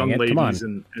not paying young it. ladies. Come on,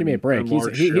 and give me a break.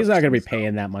 He's not going to be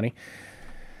paying that money.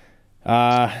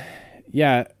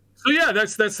 Yeah. So yeah,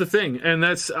 that's the thing, and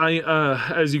that's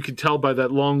as you can tell by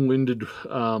that long-winded,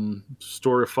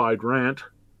 storified rant.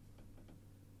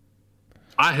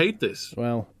 I hate this.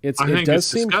 Well, it does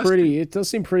seem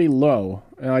pretty low.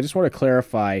 I just want to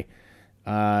clarify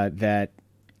that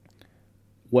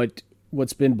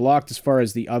what's been blocked as far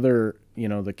as the other, you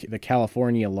know, the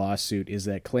California lawsuit is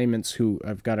that claimants who,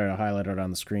 I've got it highlighted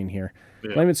on the screen here.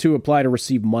 Yeah. Claimants who apply to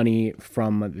receive money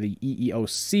from the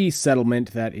EEOC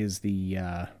settlement, that is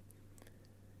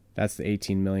that's the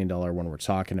 $18 million one we're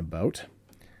talking about,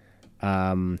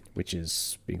 which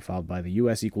is being filed by the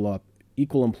U.S.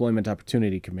 Equal Employment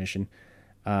Opportunity Commission.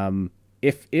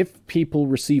 If people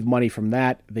receive money from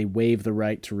that, they waive the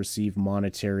right to receive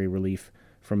monetary relief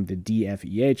from the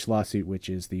DFEH lawsuit, which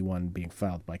is the one being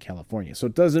filed by California. So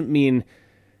it doesn't mean,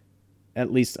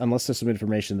 at least unless there's some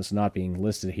information that's not being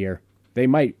listed here, they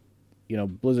might, you know,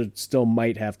 Blizzard still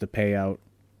might have to pay out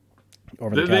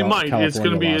over the they might. California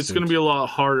it's going to be a lot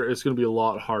harder. It's going to be a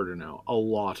lot harder now. A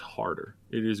lot harder.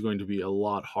 It is going to be a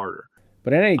lot harder.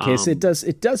 But in any case, it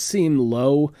does seem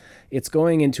low. It's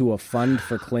going into a fund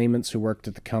for claimants who worked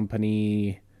at the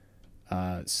company.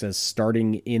 It says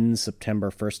starting in September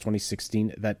 1st,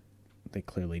 2016. That they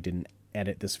clearly didn't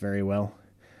edit this very well.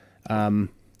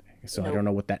 So I don't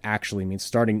know what that actually means.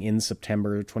 Starting in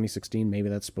September 2016, maybe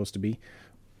that's supposed to be.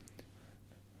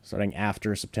 Starting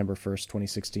after September 1st,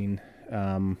 2016.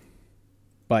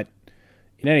 But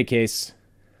in any case,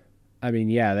 I mean,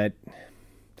 yeah, that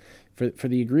for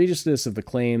the egregiousness of the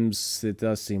claims, it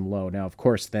does seem low. Now, of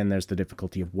course, then there's the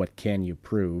difficulty of what can you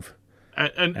prove.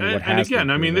 And again,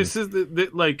 I mean, this is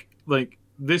like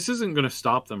this isn't going to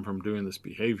stop them from doing this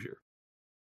behavior.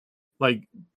 Like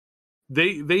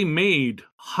they made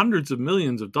hundreds of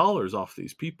millions of dollars off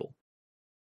these people.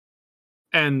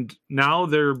 And now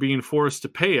they're being forced to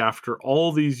pay after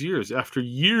all these years, after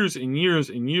years and years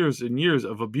and years and years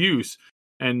of abuse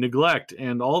and neglect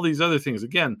and all these other things.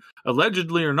 Again,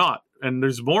 allegedly or not. And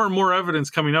there's more and more evidence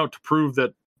coming out to prove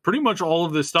that pretty much all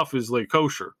of this stuff is like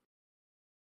kosher.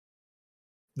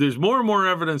 There's more and more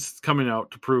evidence coming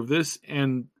out to prove this.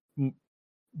 And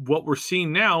what we're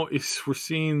seeing now is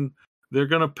they're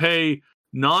going to pay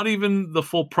not even the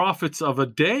full profits of a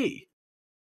day.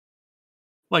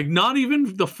 Like, not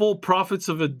even the full profits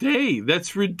of a day.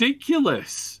 That's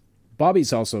ridiculous. Bobby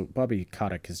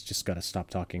Kotick has just got to stop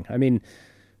talking. I mean,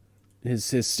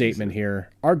 his statement here,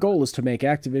 our goal is to make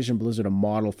Activision Blizzard a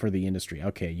model for the industry.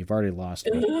 Okay, you've already lost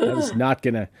me. That is not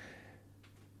going to...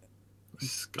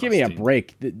 Give me a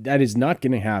break. That is not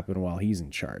going to happen while he's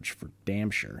in charge, for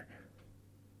damn sure.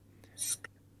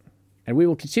 And we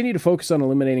will continue to focus on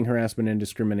eliminating harassment and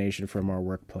discrimination from our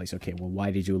workplace. Okay, well,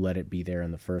 why did you let it be there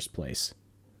in the first place?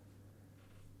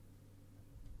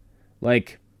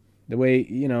 Like, the way,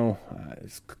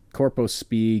 corpo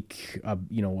speak,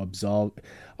 absolve,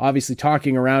 obviously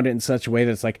talking around it in such a way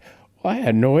that it's like, well, I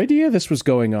had no idea this was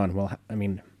going on. Well, I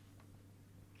mean,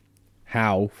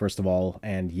 how, first of all,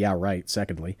 and yeah, right,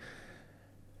 secondly.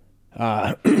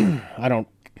 This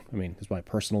is my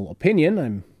personal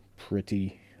opinion.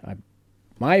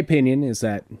 My opinion is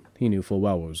that he knew full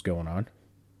well what was going on.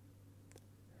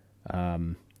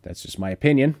 That's just my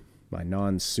opinion, my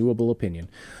non-suable opinion.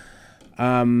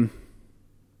 But,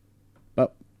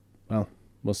 well,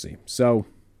 we'll see. So,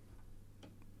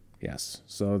 yes.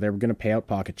 So they're going to pay out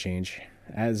pocket change,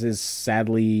 as is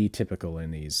sadly typical in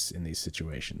these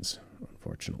situations,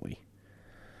 unfortunately.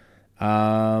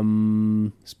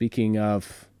 Speaking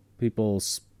of people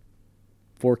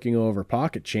forking over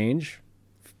pocket change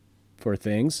for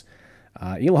things,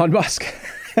 Elon Musk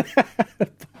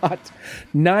bought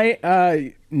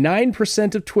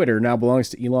 9% of Twitter now belongs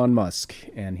to Elon Musk,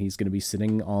 and he's going to be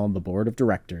sitting on the board of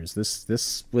directors.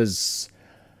 This was,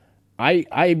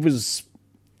 I was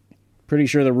pretty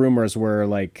sure the rumors were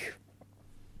like,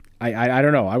 I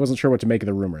don't know. I wasn't sure what to make of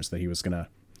the rumors that he was going to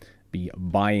be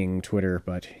buying Twitter,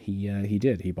 but he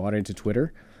did. He bought into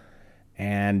Twitter,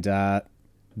 and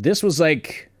this was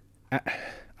like,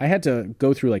 I had to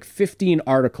go through like 15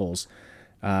 articles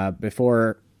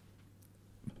before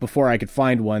I could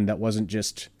find one that wasn't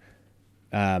just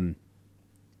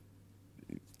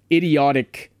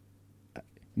idiotic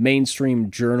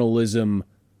mainstream journalism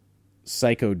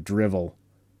psycho drivel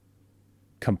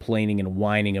complaining and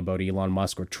whining about Elon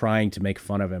Musk, or trying to make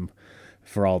fun of him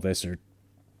for all this, or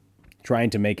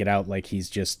trying to make it out like he's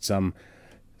just some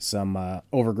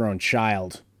overgrown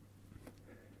child.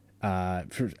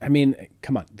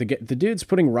 Come on, the dude's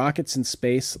putting rockets in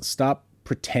space. Stop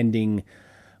pretending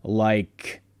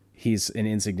like he's an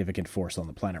insignificant force on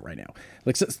the planet right now.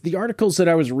 Like, so the articles that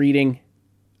I was reading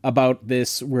about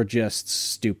this were just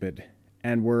stupid,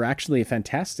 and were actually a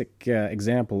fantastic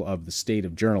example of the state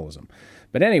of journalism.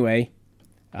 But anyway,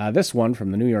 this one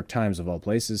from the New York Times, of all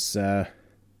places,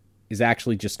 is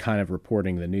actually just kind of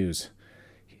reporting the news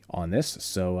on this.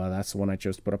 So that's the one I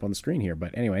chose to put up on the screen here.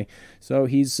 But anyway, so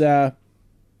he is, as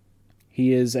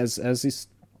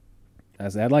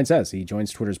the headline says, he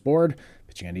joins Twitter's board.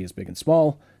 Pitching ideas big and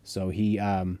small. So he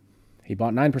bought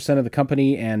 9% of the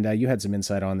company, and you had some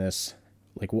insight on this,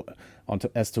 like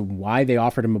as to why they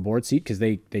offered him a board seat, because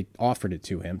they offered it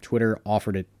to him. Twitter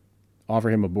offered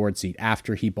him a board seat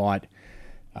after he bought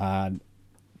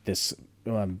this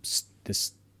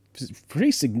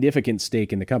pretty significant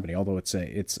stake in the company. Although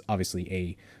it's obviously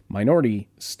a minority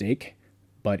stake,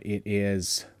 but it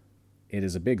is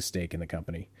a big stake in the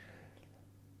company.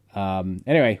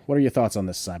 Anyway, what are your thoughts on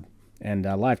this, Seb? And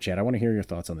live chat, I want to hear your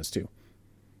thoughts on this too.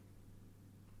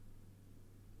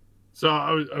 So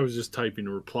I was just typing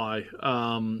a reply.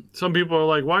 Some people are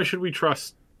like, why should we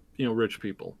trust, rich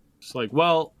people? It's like,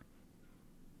 well,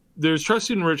 there's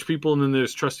trusting rich people, and then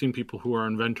there's trusting people who are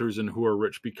inventors and who are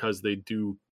rich because they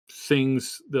do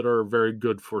things that are very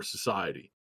good for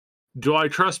society. Do I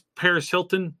trust Paris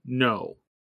Hilton? No.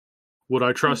 Would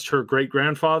I trust her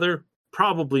great-grandfather?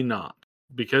 Probably not.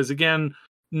 Because again,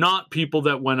 not people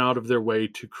that went out of their way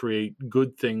to create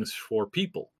good things for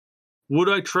people. Would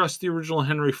I trust the original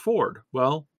Henry Ford?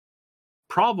 Well,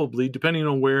 probably, depending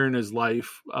on where in his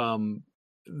life.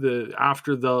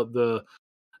 After the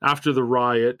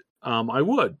riot, I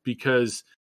would, because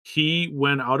he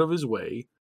went out of his way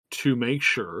to make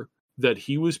sure that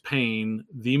he was paying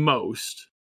the most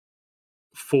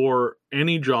for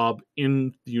any job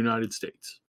in the United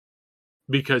States,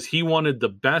 because he wanted the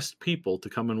best people to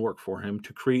come and work for him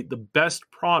to create the best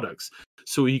products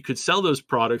so he could sell those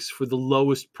products for the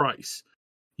lowest price.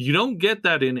 You don't get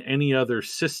that in any other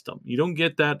system. You don't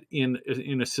get that in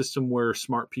a system where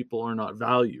smart people are not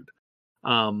valued.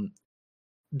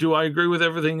 Do I agree with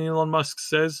everything Elon Musk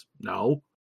says? No.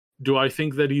 Do I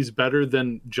think that he's better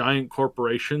than giant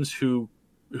corporations who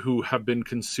have been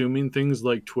consuming things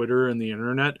like Twitter and the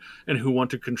internet and who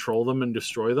want to control them and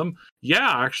destroy them?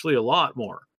 Yeah, actually a lot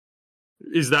more.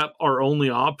 Is that our only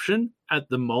option at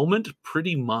the moment?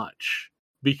 Pretty much.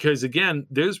 Because again,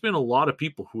 there's been a lot of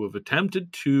people who have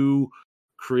attempted to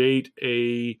create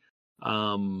a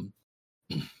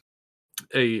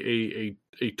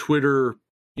Twitter,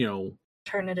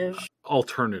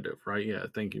 alternative, right? Yeah,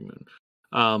 thank you, Moon.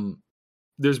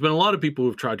 There's been a lot of people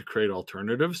who've tried to create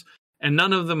alternatives, and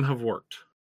none of them have worked.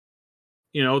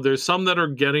 There's some that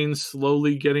are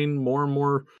slowly getting more and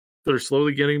more, that are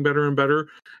slowly getting better and better.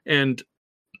 And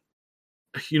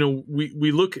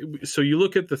we look, so you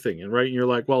look at the thing, and right, and you're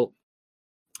like, well,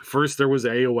 first there was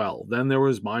AOL, then there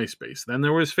was MySpace, then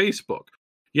there was Facebook.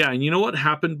 Yeah, and you know what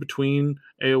happened between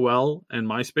AOL and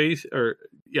MySpace,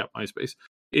 MySpace,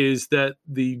 is that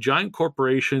the giant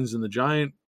corporations and the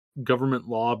giant government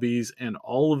lobbies and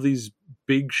all of these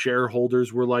big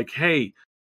shareholders were like, hey,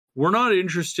 we're not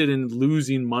interested in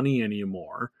losing money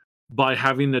anymore by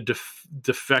having a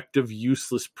defective,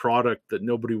 useless product that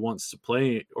nobody wants to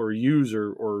play or use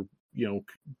or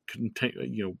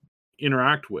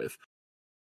interact with.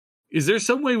 Is there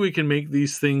some way we can make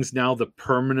these things now the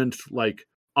permanent, like,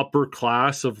 upper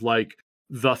class of, like,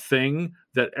 the thing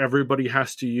that everybody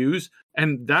has to use?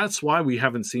 And that's why we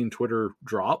haven't seen Twitter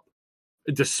drop,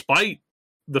 despite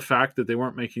the fact that they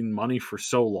weren't making money for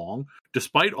so long.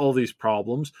 Despite all these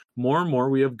problems, more and more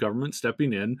we have government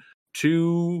stepping in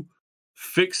to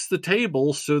fix the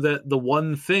table so that the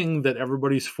one thing that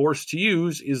everybody's forced to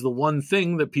use is the one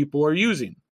thing that people are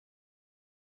using.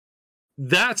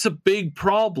 That's a big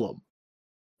problem,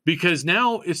 because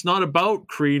now it's not about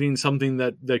creating something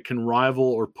that can rival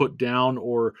or put down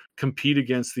or compete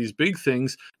against these big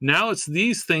things. Now it's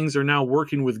these things are now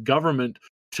working with government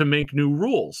to make new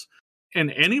rules. And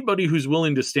anybody who's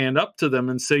willing to stand up to them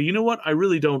and say, you know what, I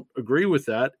really don't agree with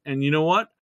that. And you know what,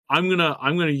 I'm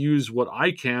gonna use what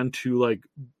I can to, like,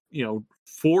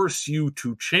 force you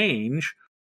to change.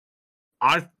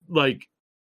 I'm not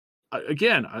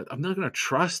going to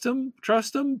trust him,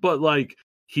 but, like,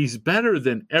 he's better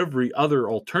than every other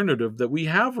alternative that we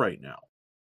have right now.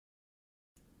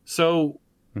 So,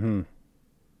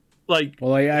 like,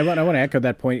 well, I want to echo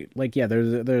that point. Like, yeah,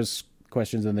 there's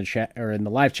questions in the chat, or in the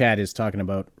live chat, is talking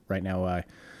about right now.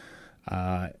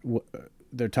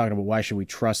 They're talking about why should we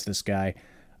trust this guy.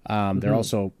 They're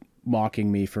also mocking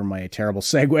me for my terrible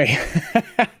segue.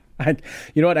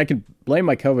 You know what? I can blame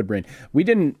my COVID brain. We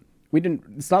didn't.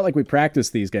 It's not like we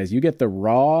practiced these guys. You get the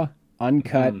raw,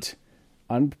 uncut,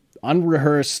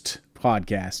 unrehearsed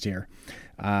podcast here.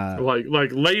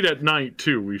 Like late at night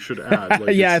too. We should add.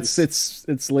 Like, yeah,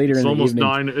 it's later in the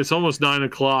evening. It's almost 9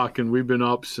 o'clock, and we've been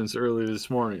up since early this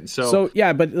morning. So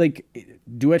yeah, but, like,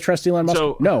 do I trust Elon Musk?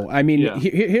 No. I mean,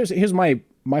 here's my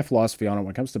philosophy on it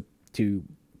when it comes to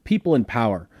people in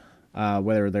power,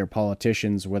 whether they're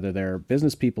politicians, whether they're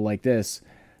business people like this.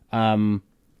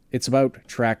 It's about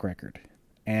track record.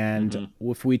 And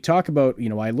if we talk about,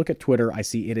 I look at Twitter, I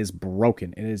see it is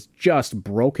broken. It is just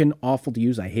broken, awful to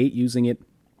use. I hate using it.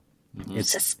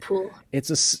 It's a cesspool.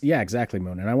 Yeah, exactly,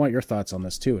 Moon. And I want your thoughts on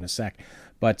this too in a sec.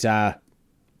 But, and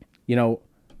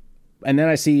then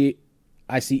I see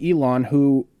Elon,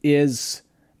 who is,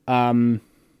 clearly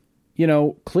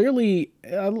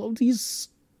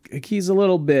he's a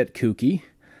little bit kooky.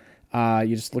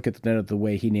 You just look at the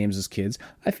way he names his kids.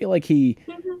 I feel like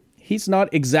he's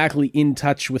not exactly in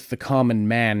touch with the common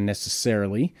man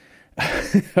necessarily,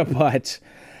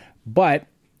 but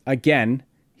again,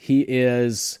 he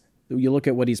is. You look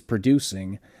at what he's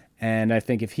producing, and I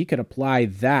think if he could apply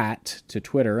that to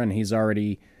Twitter, and he's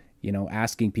already,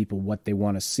 asking people what they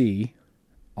want to see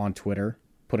on Twitter,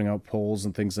 putting out polls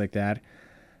and things like that,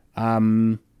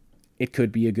 it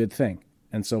could be a good thing.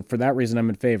 And so for that reason, I'm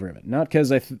in favor of it. Not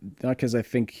because I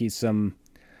think he's some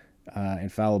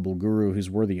infallible guru who's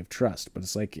worthy of trust, but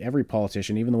it's like every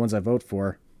politician, even the ones I vote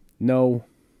for, no,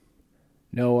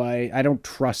 I don't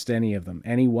trust any of them.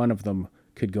 Any one of them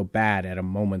could go bad at a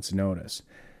moment's notice.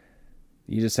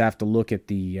 You just have to look at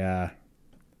the.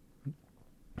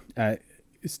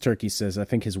 Turkey says, I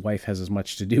think his wife has as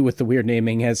much to do with the weird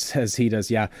naming as he does.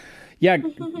 Yeah.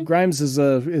 Grimes is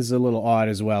a little odd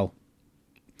as well.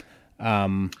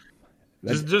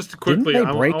 Just quickly,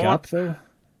 didn't they break up though?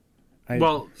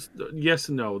 Well, yes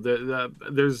and no.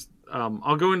 There's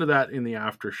I'll go into that in the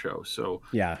after show. So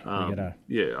yeah,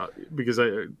 because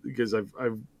I've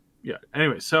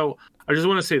Anyway, so I just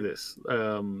want to say this.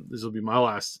 This will be my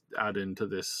last add into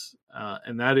this,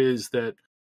 and that is that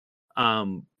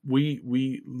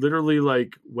we literally,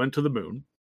 like, went to the moon,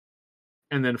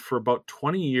 and then for about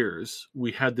 20 years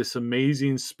we had this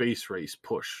amazing space race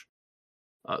push.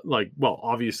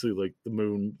 Obviously, like, the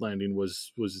moon landing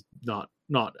was not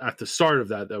at the start of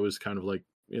that. That was kind of like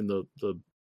in the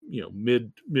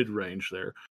mid range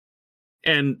there,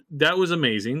 and that was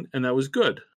amazing, and that was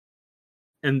good.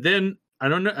 And then I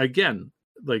don't know, again,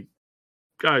 like,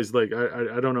 guys, like,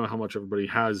 I don't know how much everybody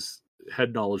has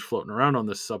head knowledge floating around on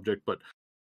this subject, but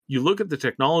you look at the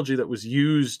technology that was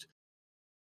used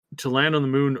to land on the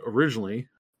moon originally,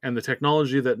 and the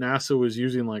technology that NASA was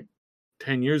using like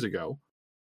 10 years ago,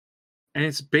 and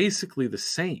it's basically the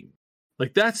same.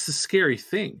 Like, that's the scary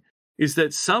thing, is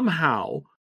that somehow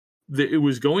it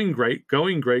was going great,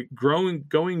 going great,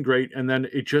 and then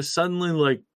it just suddenly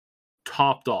like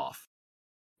topped off.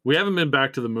 We haven't been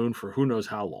back to the moon for who knows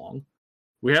how long.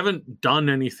 We haven't done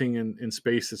anything in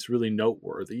space that's really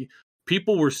noteworthy.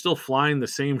 People were still flying the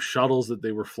same shuttles that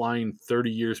they were flying 30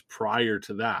 years prior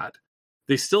to that.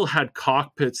 They still had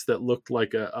cockpits that looked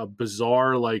like a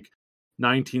bizarre, like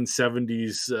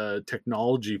 1970s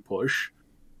technology push.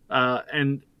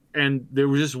 And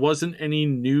there just wasn't any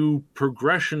new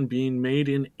progression being made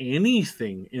in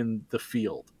anything in the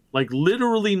field. Like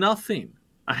literally nothing.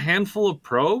 A handful of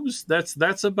probes.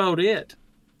 That's about it.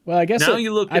 Well, I guess now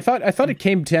you look. I thought it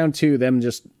came down to them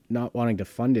just not wanting to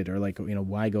fund it, or like, you know,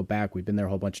 why go back? We've been there a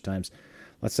whole bunch of times.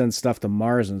 Let's send stuff to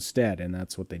Mars instead, and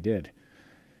that's what they did.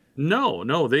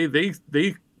 No,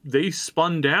 they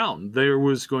spun down. There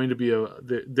was going to be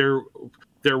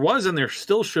there was and there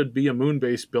still should be a moon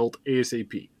base built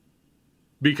ASAP,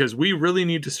 because we really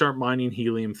need to start mining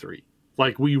helium-3.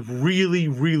 Like, we really,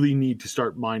 really need to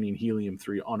start mining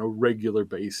helium-3 on a regular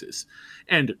basis.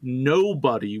 And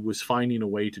nobody was finding a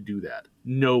way to do that.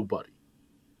 Nobody.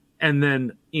 And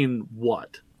then in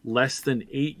less than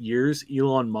 8 years,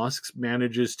 Elon Musk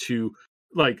manages to,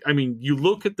 like, I mean, you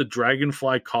look at the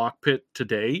Dragonfly cockpit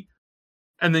today,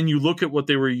 and then you look at what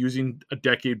they were using a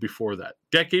decade before that.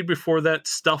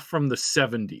 Stuff from the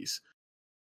 70s.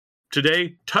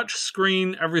 Today, touch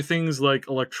screen, everything's like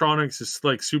electronics is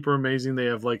like super amazing. They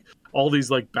have like all these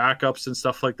like backups and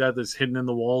stuff like that that's hidden in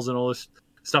the walls and all this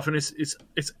stuff, and it's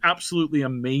absolutely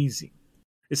amazing.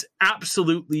 It's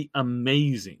absolutely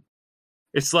amazing.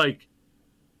 It's like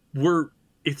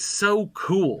it's so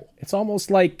cool. It's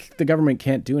almost like the government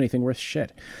can't do anything worth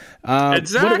shit.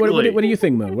 Exactly. What do you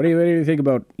think, Moon? What do you think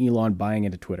about Elon buying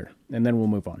into Twitter? And then we'll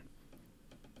move on.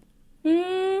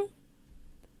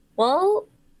 Well,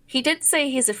 he did say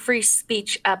he's a free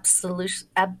speech absolutionist.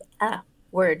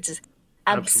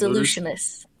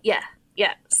 Yeah,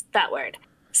 that word.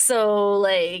 So,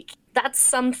 like, that's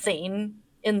something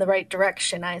in the right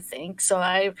direction, I think. So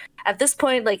at this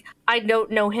point, like, I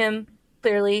don't know him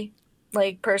clearly,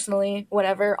 like, personally,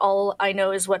 whatever. All I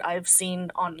know is what I've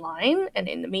seen online and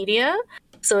in the media.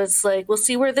 So it's like, we'll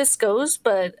see where this goes.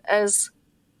 But as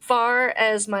far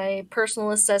as my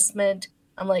personal assessment,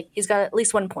 I'm like, he's got at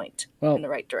least 1 point in the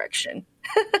right direction.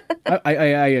 I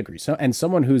agree. So, and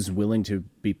someone who's willing to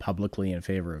be publicly in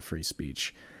favor of free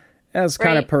speech, as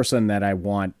kind of person that I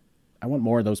want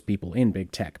more of those people in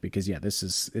big tech, because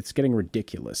it's getting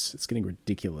ridiculous. It's getting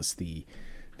ridiculous. The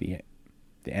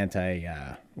anti,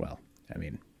 I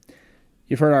mean,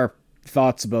 you've heard our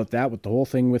thoughts about that with the whole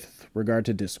thing with regard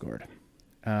to Discord.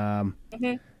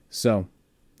 So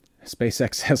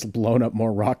SpaceX has blown up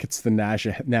more rockets than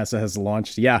NASA has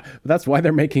launched. Yeah, but that's why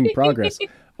they're making progress.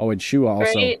 Oh, and Shua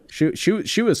also. Right.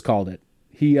 Shua's called it.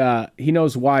 He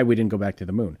knows why we didn't go back to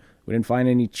the moon. We didn't find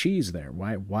any cheese there.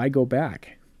 Why go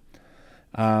back?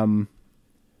 All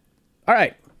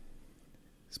right.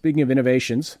 Speaking of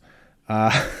innovations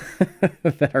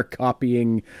that are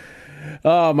copying.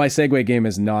 Oh, my segue game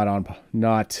is not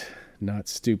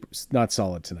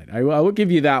solid tonight. I will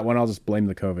give you that one. I'll just blame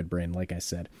the COVID brain, like I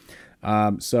said.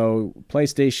 So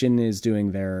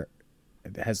PlayStation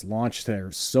has launched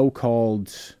their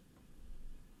so-called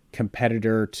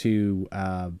competitor to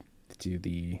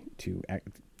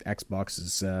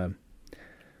Xbox's.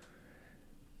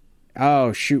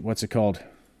 What's it called?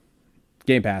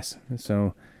 Game Pass.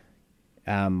 So,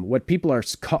 what people are,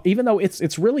 even though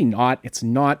it's really not, it's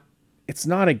not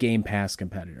a Game Pass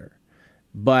competitor,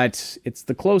 but it's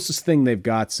the closest thing they've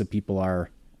got. So people are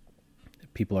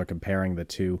comparing the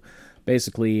two.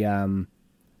 Basically,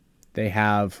 they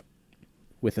have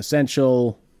with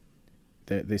Essential,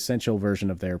 the Essential version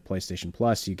of their PlayStation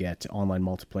Plus, you get online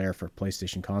multiplayer for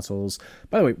PlayStation consoles.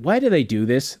 By the way, why do they do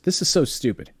this? This is so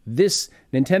stupid.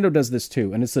 Nintendo does this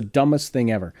too, and it's the dumbest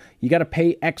thing ever. You got to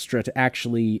pay extra to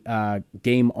actually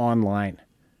game online.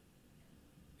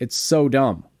 It's so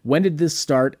dumb. When did this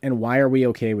start, and why are we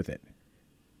okay with it?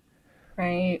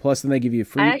 Right. Plus, then they give you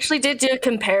free. I actually did do a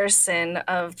comparison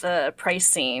of the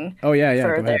pricing. Oh yeah.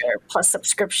 For their Plus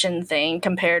subscription thing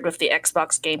compared with the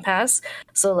Xbox Game Pass.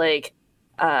 So like,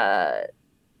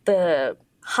 the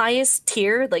highest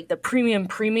tier, like the premium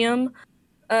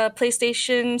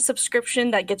PlayStation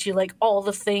subscription that gets you like all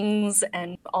the things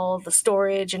and all the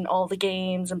storage and all the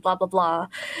games and blah blah blah.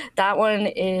 That one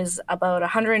is about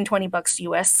 $120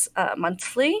 US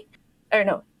monthly. Or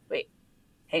no, wait,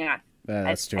 hang on.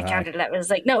 That's too high. I counted it. It was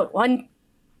like no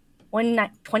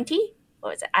 120. What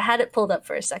was it? I had it pulled up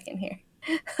for a second here.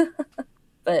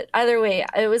 But either way,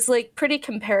 it was like pretty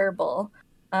comparable.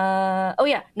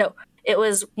 It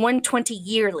was $120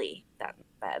 yearly.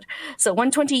 bad. So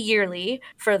 $120 yearly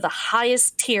for the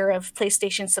highest tier of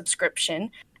PlayStation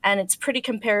subscription, and it's pretty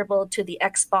comparable to the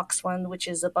Xbox one, which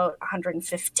is about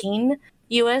 $115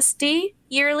 USD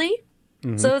yearly.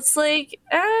 Mm-hmm. So it's like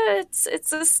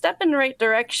it's a step in the right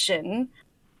direction,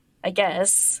 I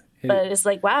guess. But it's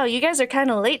like, wow, you guys are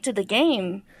kind of late to the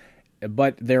game.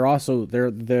 But they're also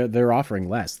they're offering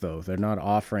less though. They're not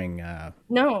offering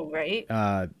no, right?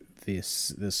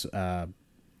 This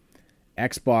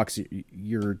Xbox,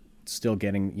 you're still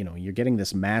getting, you're getting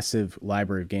this massive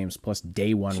library of games plus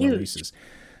day one releases.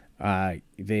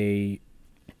 They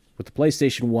with the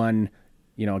PlayStation 1,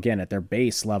 again at their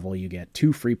base level, you get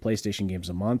 2 free PlayStation games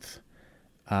a month,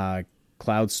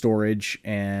 cloud storage,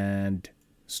 and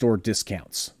store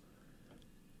discounts.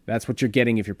 That's what you're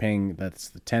getting if you're paying. That's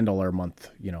the $10 a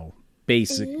month,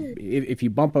 basic. If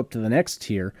you bump up to the next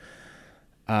tier,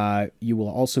 you will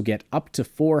also get up to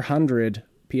 400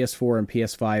 PS4 and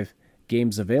PS5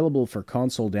 games available for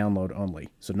console download only.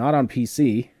 So not on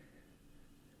PC.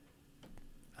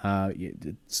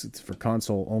 It's for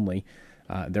console only.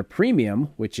 Their premium,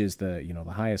 which is the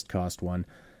the highest cost one,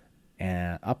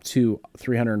 up to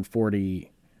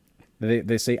 340.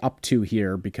 They say up to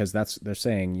here because they're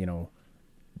saying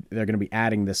they're going to be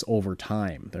adding this over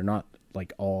time. They're not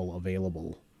like all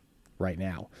available right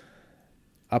now.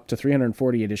 Up to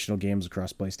 340 additional games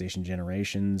across PlayStation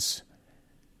generations.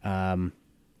 All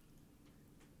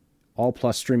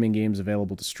plus streaming games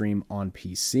available to stream on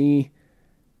PC.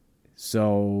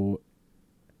 So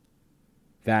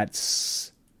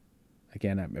that's,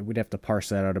 again, we'd have to parse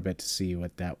that out a bit to see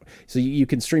what that. So you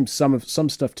can stream some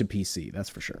stuff to PC, that's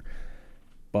for sure.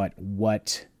 But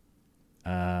what?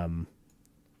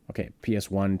 Okay,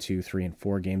 PS1, 2, 3, and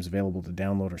 4 games available to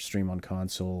download or stream on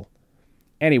console.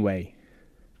 Anyway,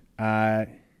 I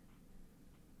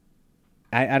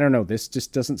don't know. This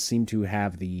just doesn't seem to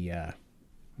have the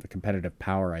competitive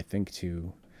power, I think,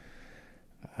 to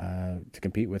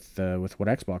compete with what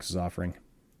Xbox is offering.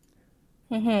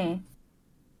 Mm-hmm.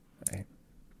 Right.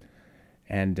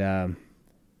 And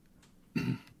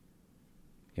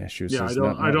yeah, she was. Yeah,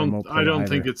 I don't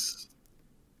think it's.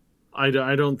 I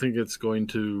don't think it's going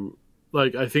to,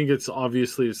 like, I think it's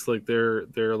obviously it's like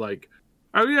they're like,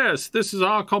 oh yes, this is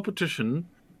our competition.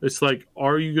 It's like,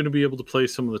 are you going to be able to play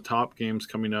some of the top games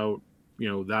coming out,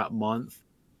 that month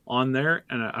on there?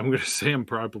 And I'm going to say I'm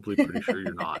probably pretty sure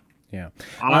you're not. Yeah.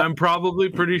 I'm probably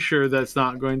pretty sure that's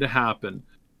not going to happen.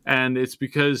 And it's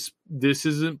because this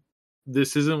isn't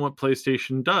what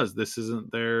PlayStation does. This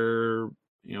isn't their,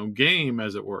 game,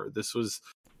 as it were. This is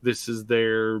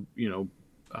their,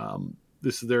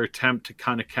 this is their attempt to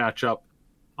kind of catch up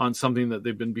on something that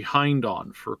they've been behind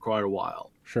on for quite a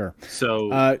while. Sure.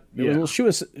 So, yeah. Well, she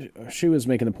was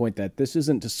making the point that this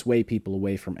isn't to sway people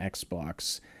away from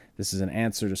Xbox. This is an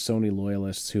answer to Sony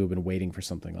loyalists who have been waiting for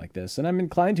something like this, and I'm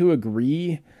inclined to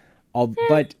agree.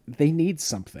 But they need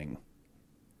something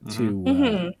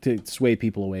to sway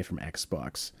people away from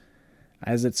Xbox.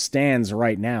 As it stands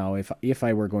right now, if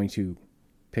I were going to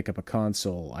pick up a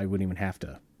console, I wouldn't even have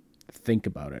to think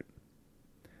about it.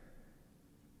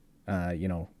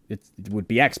 It would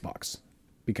be Xbox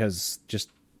because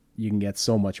just you can get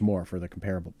so much more for the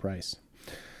comparable price.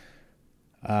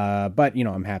 But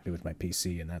I'm happy with my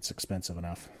PC, and that's expensive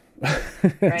enough.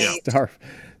 Right.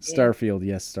 Starfield,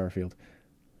 yes, Starfield.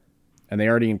 And they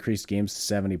already increased games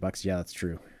to $70. Yeah, that's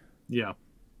true. Yeah.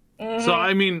 So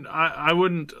I mean, I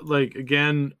wouldn't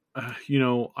again.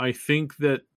 I think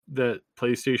that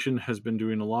PlayStation has been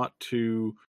doing a lot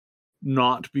to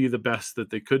not be the best that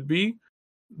they could be.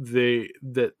 They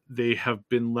have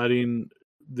been letting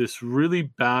this really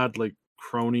bad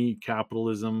crony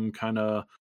capitalism kind of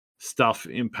stuff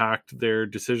impact their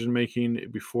decision making.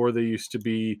 Before, they used to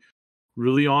be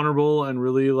really honorable and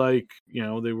really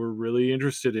they were really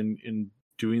interested in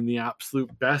doing the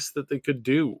absolute best that they could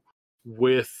do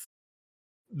with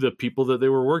the people that they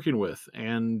were working with.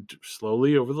 And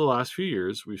slowly over the last few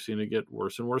years, we've seen it get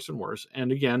worse and worse and worse.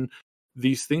 And again,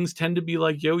 these things tend to be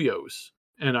like yo-yos.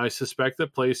 And I suspect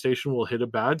that PlayStation will hit a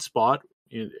bad spot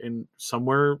in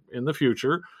somewhere in the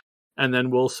future, and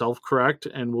then will self-correct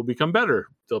and will become better.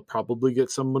 They'll probably get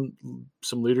some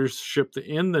leadership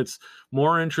in that's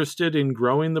more interested in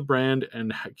growing the brand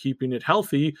and keeping it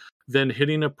healthy than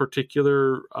hitting a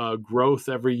particular growth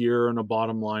every year in a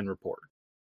bottom line report.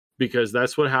 Because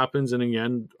that's what happens. And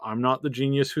again, I'm not the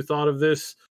genius who thought of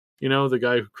this. The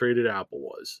guy who created Apple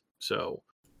was. So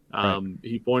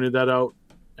he pointed that out,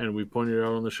 and we pointed it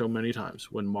out on the show many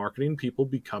times. When marketing people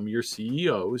become your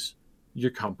CEOs,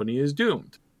 your company is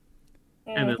doomed.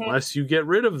 Mm-hmm. And unless you get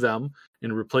rid of them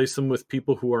and replace them with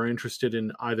people who are interested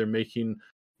in either making,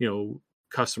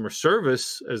 customer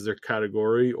service as their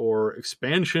category, or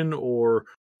expansion, or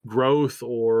growth,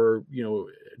 or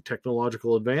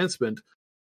technological advancement.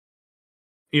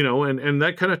 And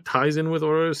that kind of ties in with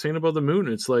what I was saying about the moon.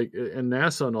 It's like, and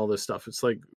NASA and all this stuff. It's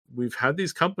like we've had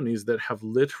these companies that have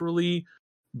literally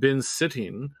been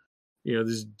sitting,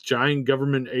 these giant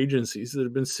government agencies that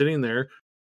have been sitting there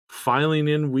filing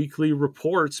in weekly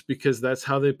reports because that's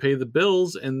how they pay the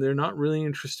bills, and they're not really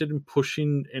interested in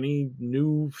pushing any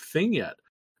new thing yet.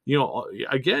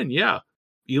 Again,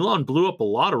 Elon blew up a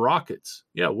lot of rockets.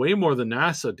 Yeah, way more than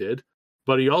NASA did,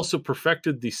 but he also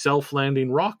perfected the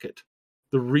self-landing rocket,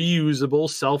 the reusable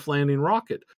self-landing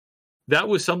rocket. That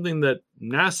was something that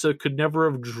NASA could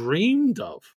never have dreamed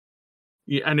of.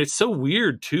 Yeah, and it's so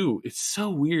weird too. It's so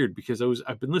weird because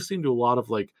I've been listening to a lot of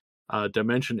like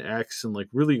Dimension X and like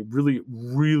really, really,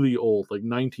 really old, like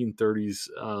 1930s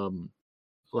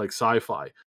like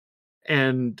sci-fi.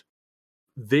 And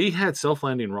they had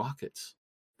self-landing rockets.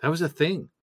 That was a thing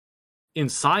in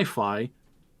sci-fi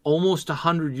almost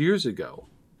 100 years ago.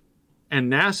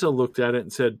 And NASA looked at it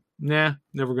and said, nah,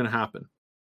 never going to happen.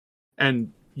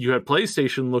 And you had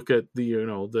PlayStation look at the,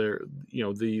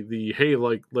 the hey,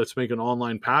 like, let's make an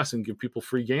online pass and give people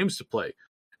free games to play.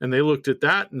 And they looked at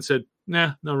that and said,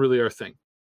 nah, not really our thing.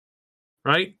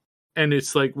 Right? And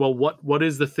it's like, well, what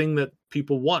is the thing that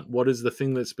people want? What is the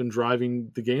thing that's been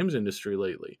driving the games industry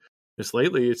lately? It's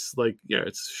like, yeah,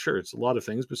 it's a lot of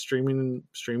things, but streaming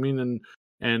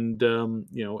and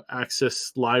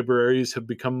access libraries have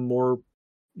become more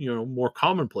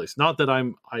commonplace. Not that I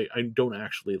don't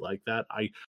actually like that.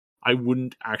 I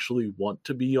wouldn't actually want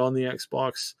to be on the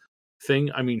Xbox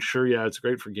thing. I mean, sure, yeah, it's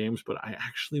great for games, but I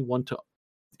actually want to.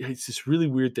 It's this really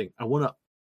weird thing. I want to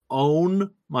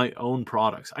own my own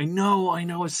products. I know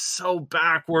it's so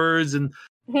backwards and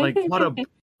like what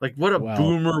a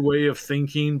boomer way of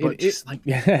thinking, but it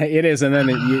is. And then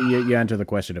you enter the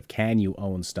question of, can you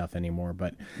own stuff anymore?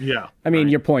 But yeah, I mean,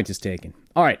 your point is taken.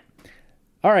 All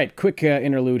right. Quick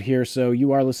interlude here. So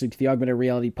you are listening to the Augmented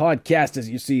Reality Podcast. As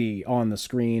you see on the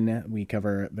screen, we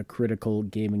cover the critical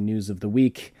gaming news of the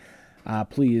week.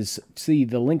 Please see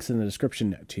the links in the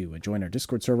description to join our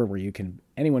Discord server, where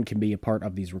anyone can be a part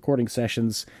of these recording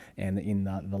sessions, and in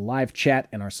the live chat.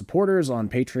 And our supporters on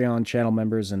Patreon, channel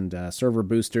members, and server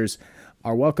boosters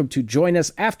are welcome to join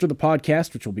us after the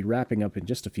podcast, which will be wrapping up in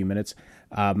just a few minutes,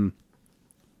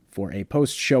 for a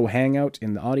post-show hangout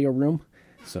in the audio room.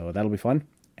 So that'll be fun.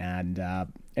 And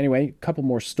anyway, a couple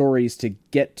more stories to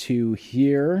get to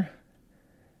here.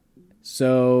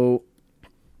 So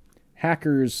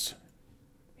hackers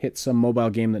hit some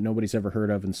mobile game that nobody's ever heard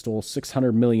of and stole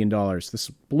 $600 million. This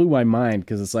blew my mind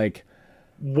because it's like...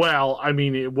 Well, I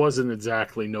mean, it wasn't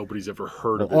exactly nobody's ever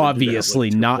heard of it. Obviously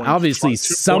not. Obviously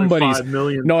somebody's... 2.5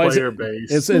 million player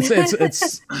base.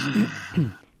 It's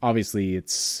obviously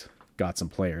it's got some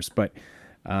players, but...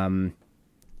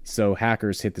 So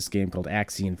hackers hit this game called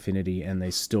Axie Infinity, and they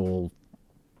stole...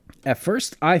 At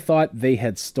first, I thought they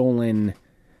had stolen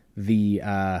the...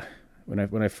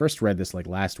 When I first read this, like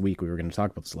last week, we were going to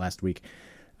talk about this last week,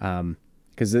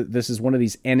 because this is one of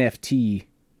these NFT...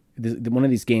 one of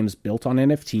these games built on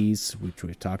NFTs, which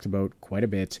we've talked about quite a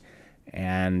bit,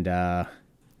 and I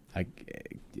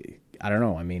don't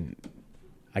know. I mean,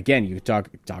 again, you could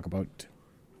talk about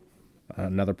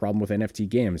another problem with NFT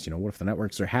games. What if the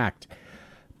networks are hacked?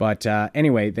 But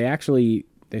anyway,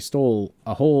 they stole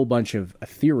a whole bunch of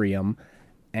Ethereum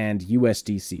and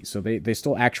USDC. So they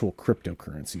stole actual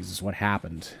cryptocurrencies is what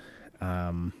happened,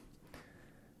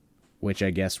 which I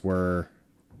guess were,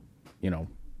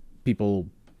 people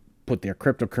put their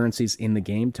cryptocurrencies in the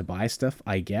game to buy stuff,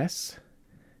 I guess.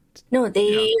 No,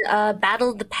 they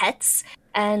battled the pets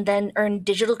and then earned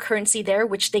digital currency there,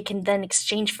 which they can then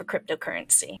exchange for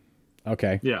cryptocurrency.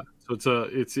 Okay. Yeah. So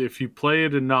it's if you play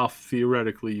it enough,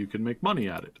 theoretically, you can make money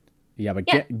at it. Yeah, but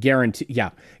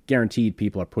guaranteed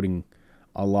people are putting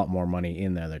a lot more money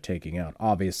in there they're taking out.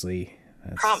 Obviously,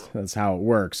 that's how it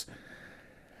works.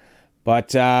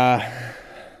 But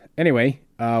anyway,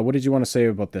 what did you want to say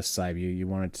about this, Saib? You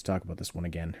wanted to talk about this one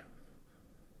again.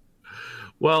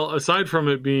 Well, aside from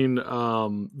it being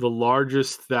the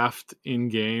largest theft in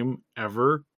game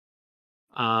ever,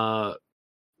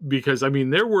 because I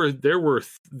mean there were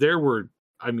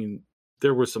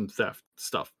some theft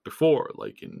stuff before,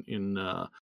 like in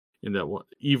that one.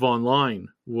 EVE Online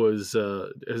was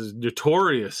as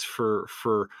notorious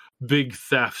for big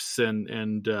thefts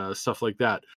and stuff like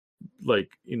that. Like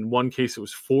in one case, it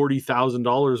was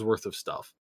 $40,000 worth of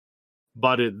stuff.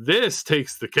 But this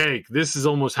takes the cake. This is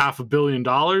almost $500 million.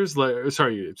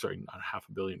 Sorry, not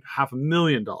 $500 million,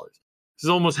 $500,000. This is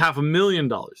almost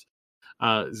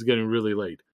 $500,000. It's getting really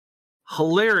late.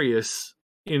 hilarious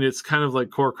in its kind of like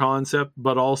core concept,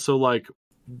 but also like,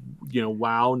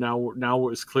 wow, now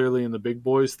it's clearly in the big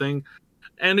boys thing.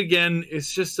 And again,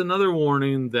 it's just another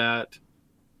warning that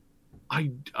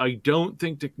I don't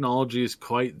think technology is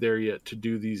quite there yet to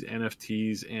do these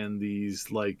NFTs and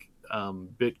these like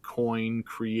Bitcoin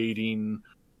creating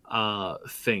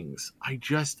things.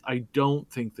 I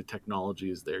don't think the technology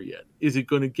is there yet. Is it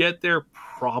going to get there?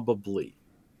 Probably.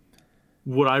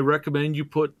 Would I recommend you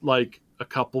put like a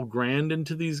couple grand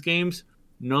into these games?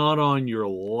 Not on your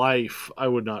life. I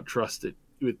would not trust it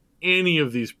with any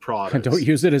of these products. Don't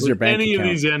use it as your bank any account.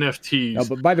 Of these NFTs. No,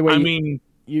 but by the way, I mean,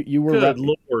 you were good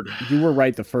right, Lord. You were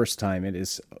right the first time. It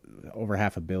is over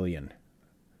 $500 million,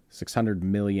 600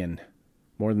 million,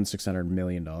 more than $600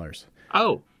 million.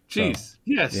 Oh, geez. So,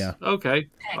 yes. Yeah. Okay.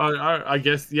 I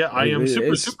guess. Yeah. I am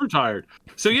super tired.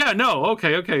 So yeah. No.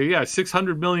 Okay. Yeah.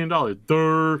 $600 million.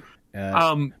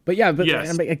 But yeah. But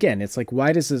yes. Again, it's like,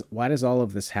 why does all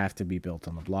of this have to be built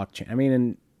on the blockchain? I mean,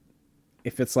 and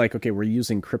if it's like, okay, we're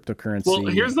using cryptocurrency. Well,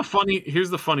 here's the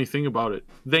funny thing about it.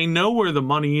 They know where the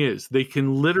money is. They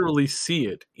can literally see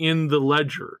it in the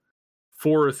ledger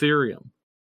for Ethereum.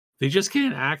 They just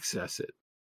can't access it.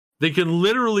 They can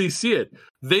literally see it.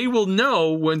 They will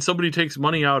know when somebody takes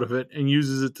money out of it and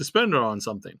uses it to spend it on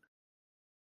something.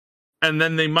 And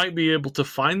then they might be able to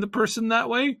find the person that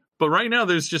way. But right now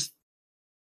there's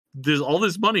all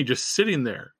this money just sitting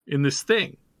there in this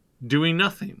thing, doing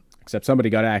nothing. Except somebody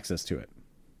got access to it.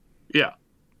 Yeah.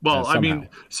 Well, I mean,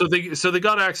 so they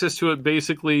got access to it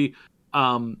basically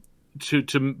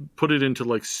to put it into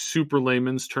like super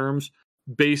layman's terms.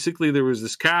 Basically, there was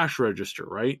this cash register,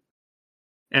 right?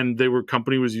 And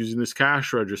company was using this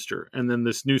cash register. And then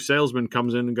this new salesman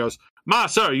comes in and goes, "Ma,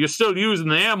 sir, you're still using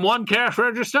the M1 cash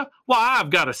register? Why,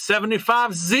 I've got a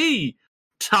 75Z,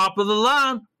 top of the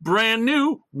line, brand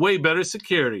new, way better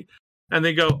security." And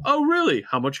they go, "Oh, really?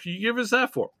 How much can you give us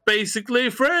that for?" "Basically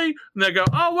free." And they go,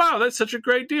 "Oh, wow, that's such a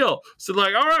great deal." So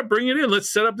like, "All right, bring it in.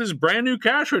 Let's set up this brand new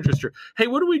cash register." "Hey,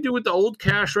 what do we do with the old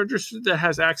cash register that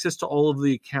has access to all of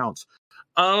the accounts?"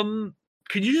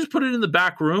 "Could you just put it in the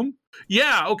back room?"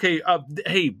 "Yeah, okay.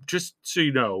 Hey, just so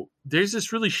you know, there's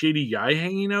this really shady guy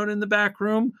hanging out in the back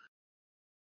room."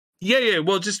 Yeah.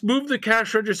 Well, just move the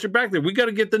cash register back there. We got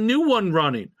to get the new one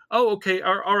running." "Oh, okay.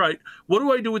 All right. What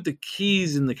do I do with the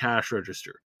keys in the cash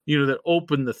register? That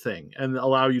open the thing and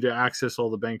allow you to access all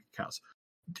the bank accounts."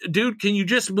 "Dude, can you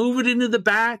just move it into the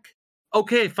back?"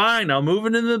 "Okay, fine. I'll move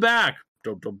it into the back."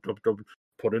 Don't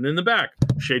put it in the back.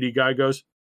 Shady guy goes,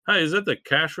 "Hey, is that the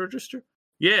cash register?"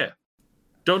 "Yeah."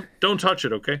 Don't touch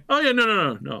it, okay?" "Oh yeah,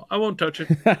 no. I won't touch it.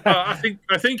 I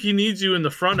think he needs you in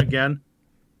the front again."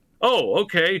 "Oh,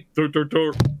 okay."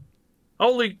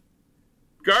 Holy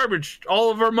garbage. All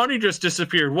of our money just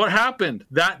disappeared. What happened?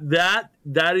 That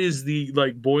is the,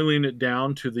 like, boiling it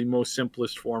down to the most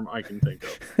simplest form I can think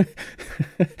of.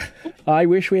 I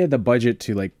wish we had the budget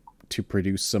to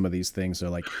produce some of these things, or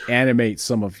like animate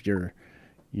some of your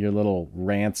little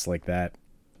rants like that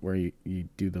where you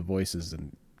do the voices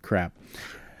and crap.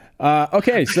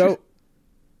 Okay, so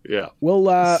yeah, well,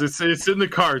 it's in the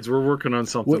cards. We're working on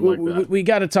something like that. We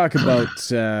got to talk about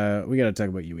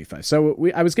UE5. So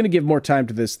I was going to give more time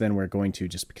to this than we're going to,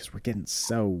 just because we're getting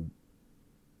so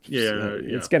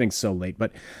it's getting so late.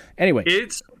 But anyway,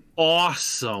 it's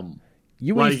awesome.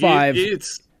 UE5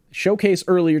 it's showcase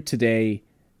earlier today.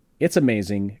 It's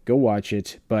amazing. Go watch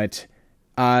it. But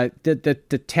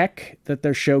the tech that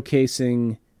they're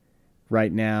showcasing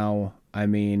right now, I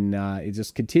mean, it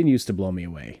just continues to blow me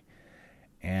away.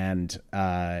 And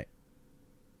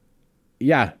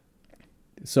yeah,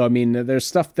 so I mean, there's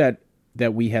stuff that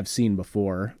we have seen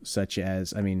before, such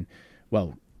as, I mean,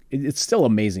 well, it's still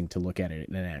amazing to look at it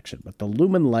in action, but the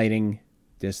lumen lighting,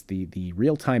 the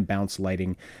real-time bounce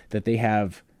lighting that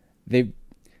they've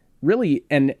really,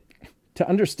 and to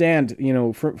understand,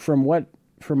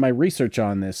 from my research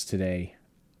on this today,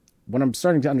 what I'm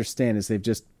starting to understand is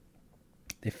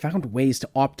they found ways to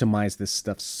optimize this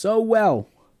stuff so well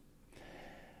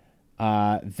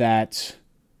that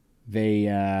they,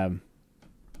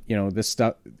 this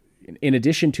stuff, in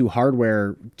addition to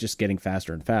hardware just getting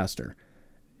faster and faster,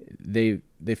 they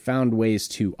found ways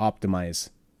to optimize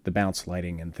the bounce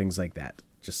lighting and things like that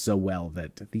just so well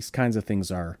that these kinds of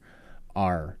things are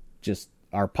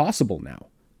possible now.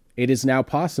 It is now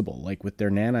possible, like with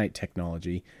their nanite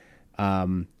technology,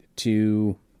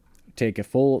 to take a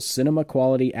full cinema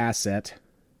quality asset,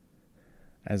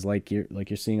 as like you're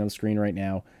seeing on the screen right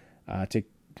now, to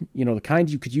the kind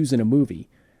you could use in a movie,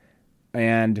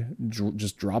 and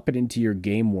just drop it into your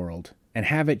game world and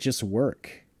have it just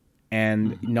work,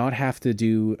 and not have to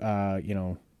do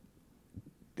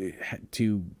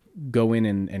to go in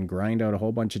and grind out a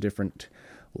whole bunch of different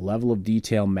level of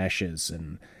detail meshes,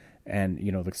 and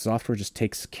the software just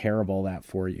takes care of all that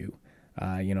for you.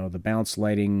 The bounce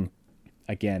lighting,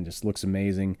 again, just looks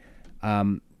amazing.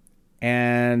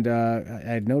 And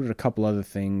I noted a couple other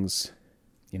things.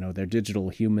 Their digital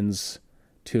humans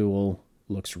tool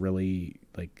looks really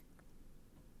like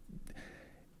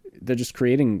they're just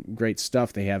creating great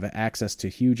stuff. They have access to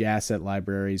huge asset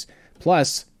libraries.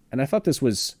 Plus, and I thought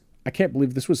I can't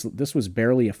believe this was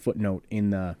barely a footnote in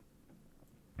the,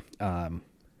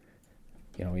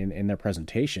 in their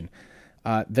presentation.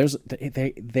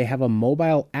 They have a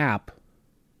mobile app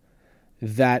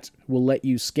that will let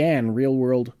you scan real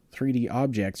world 3D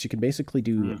objects. You can basically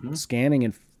do scanning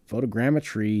and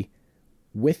photogrammetry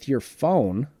with your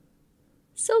phone.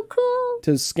 So cool.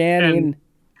 To scan in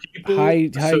high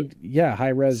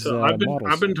res models.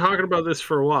 I've been talking about this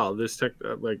for a while. This tech,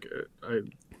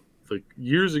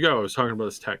 years ago, I was talking about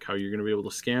this tech, how you're going to be able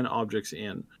to scan objects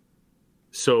in.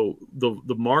 So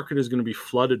the market is going to be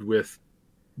flooded with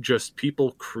just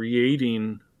people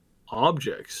creating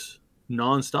objects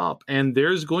nonstop. And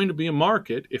there's going to be a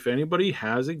market, if anybody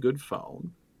has a good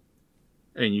phone,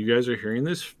 and you guys are hearing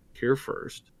this here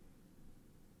first,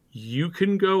 you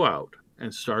can go out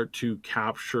and start to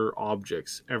capture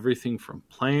objects, everything from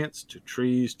plants to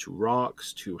trees to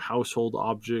rocks to household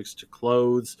objects to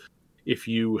clothes. If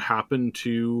you happen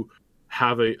to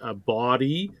have a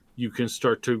body, you can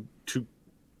start to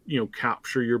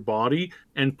capture your body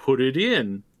and put it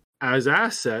in as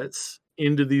assets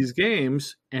into these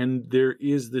games, and there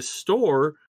is this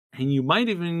store, and you might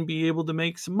even be able to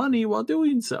make some money while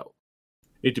doing so.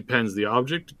 It depends the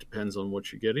object, it depends on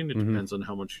what you're getting, it depends on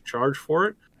how much you charge for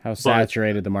it. How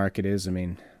saturated the market is.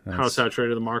 How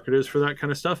saturated the market is for that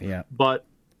kind of stuff. Yeah. But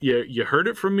you heard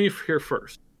it from me here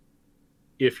first.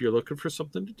 If you're looking for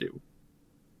something to do,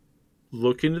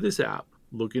 look into this app.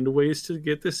 Look into ways to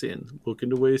get this in. Look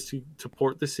into ways to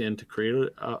port this in, to create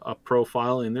a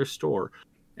profile in their store,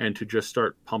 and to just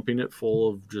start pumping it full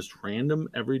of just random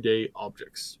everyday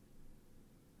objects.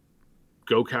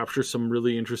 Go capture some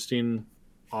really interesting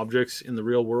objects in the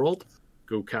real world.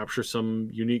 Go capture some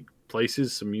unique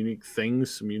places, some unique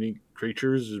things, some unique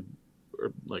creatures,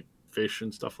 or like fish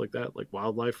and stuff like that, like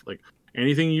wildlife, like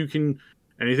anything you can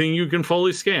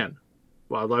fully scan.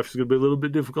 Wildlife is going to be a little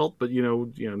bit difficult, but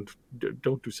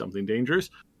don't do something dangerous.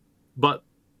 But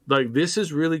like, this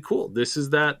is really cool. This is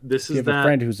that. You have a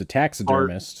friend who's a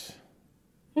taxidermist.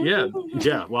 Yeah.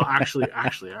 Well, actually,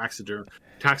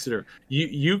 taxiderm.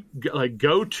 You like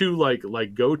go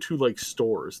to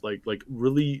stores, like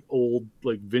really old,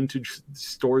 like vintage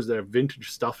stores that have vintage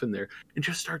stuff in there, and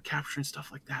just start capturing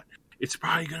stuff like that. It's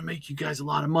probably going to make you guys a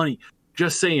lot of money.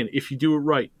 Just saying, if you do it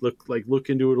right, look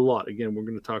into it a lot. Again, we're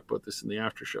going to talk about this in the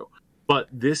after show. But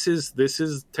this is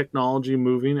technology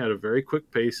moving at a very quick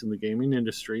pace in the gaming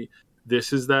industry.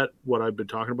 This is what I've been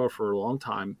talking about for a long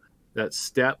time. That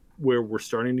step where we're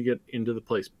starting to get into the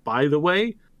place. By the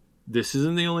way, this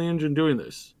isn't the only engine doing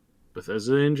this.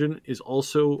 Bethesda engine is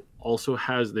also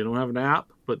has, they don't have an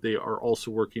app, but they are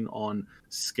also working on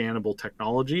scannable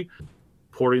technology.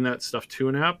 Porting that stuff to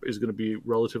an app is going to be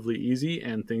relatively easy,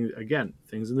 and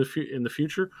things in the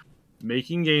future,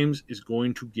 making games is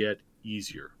going to get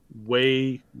easier.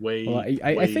 Way. Well,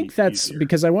 I think that's easier.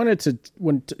 Because I wanted to,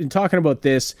 in talking about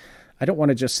this, I don't want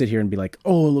to just sit here and be like,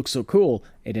 oh, it looks so cool.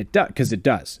 And it does, because it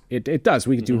does. It does.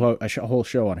 We could do a whole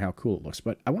show on how cool it looks.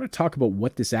 But I want to talk about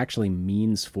what this actually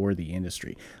means for the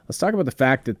industry. Let's talk about the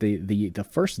fact that the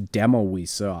first demo we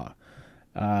saw,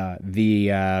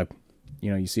 you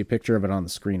see a picture of it on the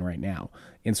screen right now,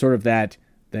 in sort of that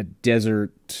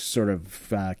desert sort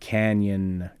of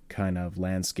canyon kind of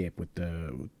landscape with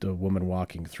the woman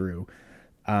walking through.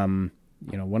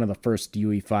 One of the first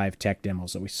UE5 tech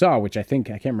demos that we saw, which I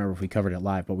can't remember if we covered it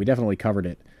live, but we definitely covered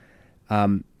it.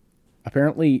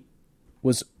 Apparently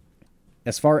was,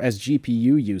 as far as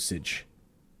GPU usage,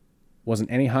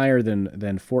 wasn't any higher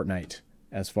than Fortnite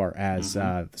as far as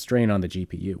the strain on the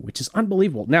GPU, which is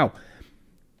unbelievable. Now,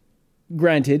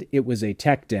 granted, it was a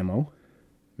tech demo,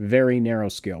 very narrow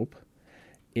scope.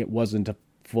 It wasn't a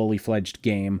fully fledged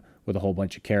game with a whole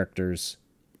bunch of characters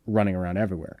running around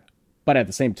everywhere. But at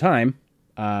the same time,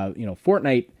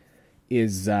 Fortnite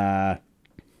is,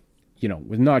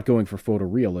 was not going for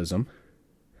photorealism.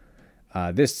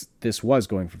 This was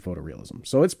going for photorealism.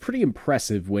 So it's pretty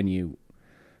impressive when you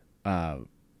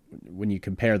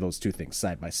compare those two things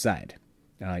side by side.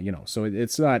 So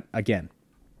it's not, again,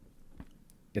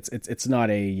 it's not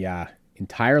a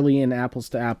entirely an apples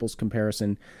to apples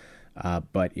comparison,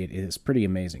 but it is pretty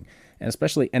amazing.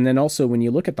 And then also when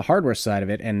you look at the hardware side of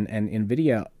it, and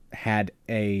NVIDIA had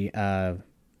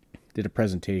did a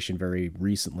presentation very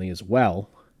recently as well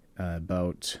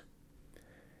about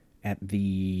at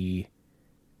the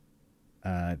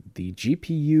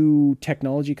GPU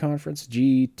Technology Conference,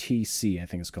 GTC, I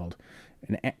think it's called,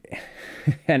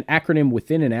 an acronym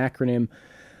within an acronym.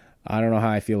 I don't know how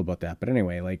I feel about that, but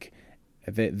anyway, like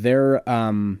they're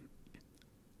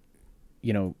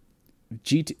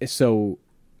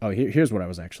here's what I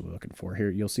was actually looking for. Here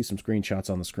you'll see some screenshots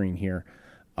on the screen here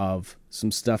of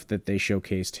some stuff that they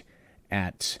showcased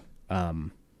at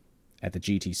the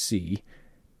GTC.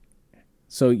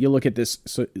 So you look at this.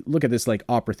 So look at this, like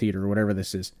Opera Theater or whatever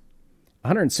this is.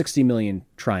 160 million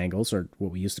triangles, or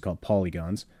what we used to call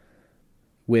polygons,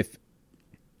 with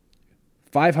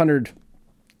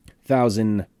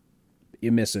 500,000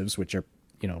 emissives, which are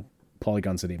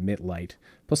polygons that emit light,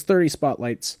 plus 30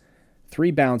 spotlights,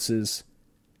 3 bounces,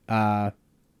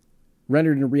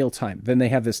 rendered in real time. Then they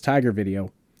have this Tiger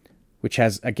video, which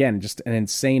has, again, just an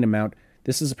insane amount.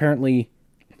 This is apparently,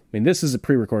 this is a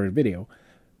pre-recorded video,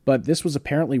 but this was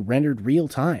apparently rendered real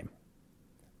time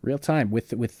with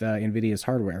NVIDIA's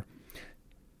hardware.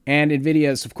 And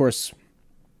NVIDIA's, of course,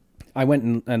 I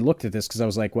went and looked at this because I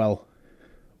was like, well,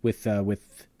 with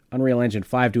Unreal Engine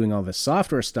 5 doing all this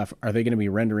software stuff, are they going to be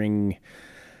rendering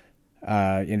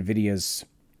NVIDIA's...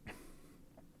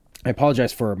 I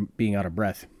apologize for being out of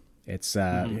breath. It's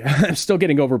I'm still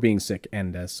getting over being sick,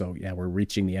 and so yeah, we're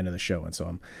reaching the end of the show, and so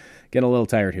I'm getting a little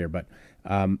tired here. But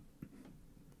I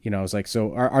was like,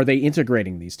 so are they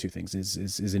integrating these two things?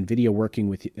 Is NVIDIA working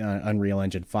with Unreal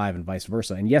Engine 5 and vice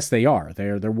versa? And yes, they are.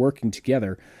 They're working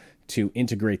together to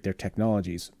integrate their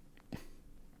technologies.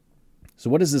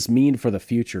 So what does this mean for the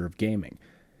future of gaming?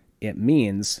 It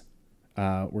means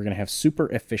we're going to have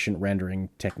super efficient rendering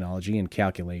technology and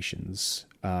calculations,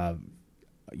 of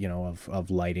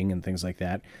lighting and things like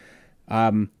that.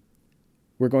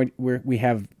 We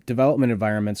have development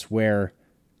environments where,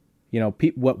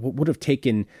 what would have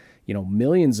taken,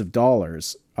 millions of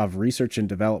dollars of research and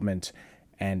development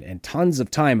and tons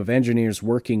of time of engineers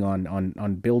working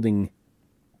on building,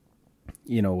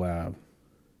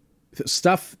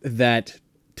 stuff that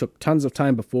took tons of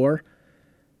time before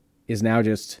is now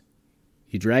just,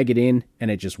 you drag it in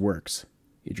and it just works.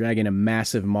 You drag in a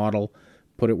massive model,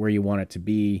 put it where you want it to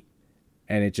be,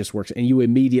 and it just works. And you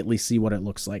immediately see what it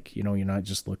looks like. You're not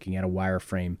just looking at a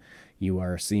wireframe. You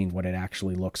are seeing what it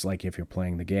actually looks like if you're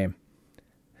playing the game.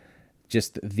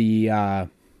 Just the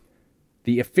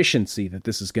efficiency that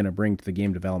this is going to bring to the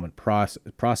game development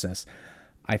process,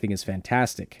 I think, is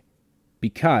fantastic.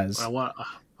 Because I want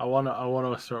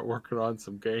to start working on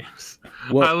some games.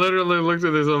 Well, I literally looked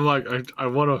at this. I'm like, I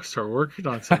want to start working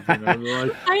on something. I'm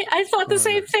like, I thought the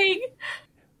same thing.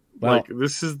 Well, like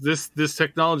this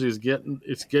technology is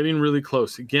getting really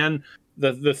close. Again,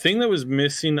 the thing that was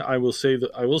missing, I will say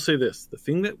this: the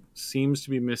thing that seems to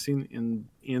be missing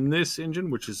in this engine,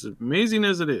 which is amazing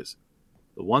as it is,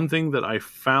 the one thing that I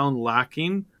found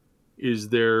lacking is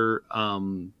their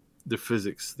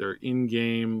physics, their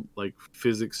in-game like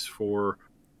physics for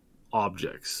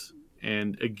objects.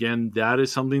 And again, that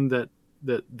is something that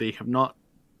they have not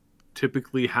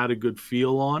typically had a good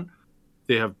feel on.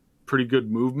 They have pretty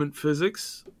good movement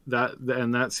physics,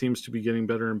 that seems to be getting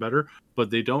better and better, but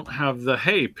they don't have the,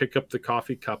 hey, pick up the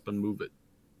coffee cup and move it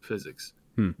physics.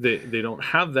 They don't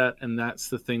have that, and that's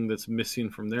the thing that's missing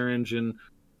from their engine.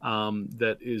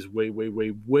 That is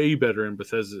way better in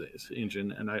Bethesda's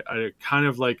engine. And I'm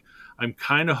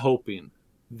kind of hoping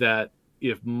that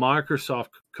if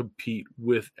Microsoft could compete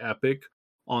with Epic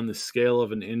on the scale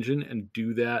of an engine and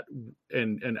do that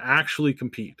and actually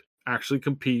compete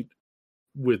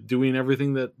with doing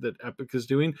everything that Epic is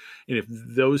doing, and if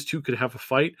those two could have a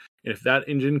fight, and if that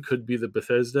engine could be the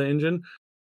Bethesda engine,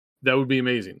 that would be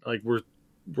amazing. Like we're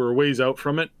a ways out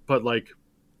from it, but like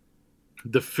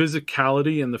the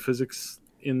physicality and the physics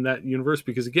in that universe,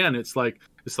 because again, it's like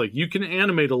you can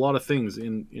animate a lot of things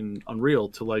in Unreal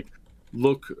to like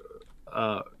look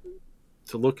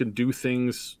and do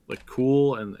things like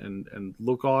cool and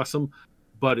look awesome,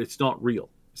 but it's not real.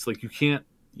 It's like you can't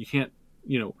you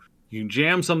can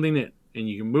jam something in and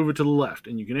you can move it to the left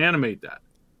and you can animate that,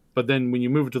 but then when you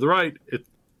move it to the right,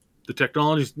 the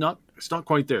technology's not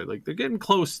quite there. Like they're getting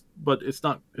close, but it's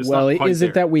not. Well, not quite is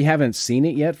it that we haven't seen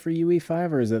it yet for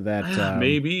UE5, or is it that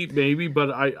maybe?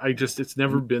 But I just it's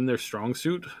never been their strong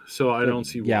suit, so I don't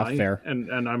see why. Yeah, fair.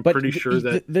 And I'm pretty sure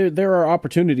that there are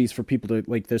opportunities for people to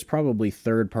like. There's probably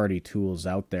third-party tools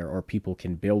out there, or people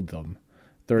can build them.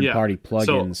 Third-party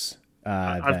plugins. So,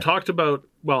 I've talked about.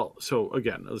 Well, so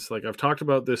again, it's like I've talked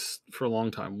about this for a long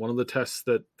time. One of the tests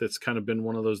that's kind of been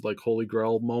one of those like holy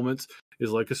grail moments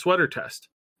is like a sweater test.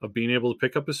 of being able to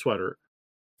pick up a sweater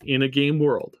in a game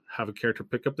world, have a character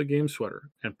pick up the game sweater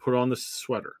and put on the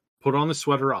sweater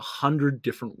 100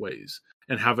 different ways,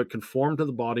 and have it conform to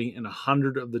the body in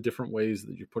 100 of the different ways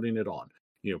that you're putting it on.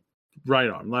 Right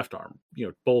arm, left arm,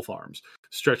 both arms,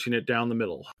 stretching it down the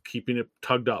middle, keeping it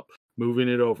tugged up, moving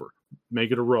it over,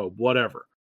 make it a robe, whatever.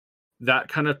 That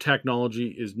kind of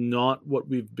technology is not what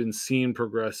we've been seeing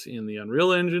progress in the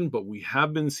Unreal Engine, but we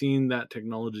have been seeing that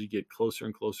technology get closer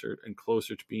and closer and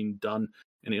closer to being done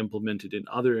and implemented in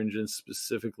other engines,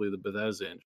 specifically the Bethesda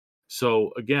engine.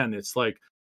 So again, it's like,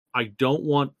 I don't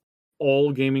want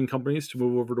all gaming companies to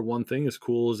move over to one thing, as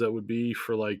cool as that would be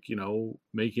for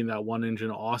making that one engine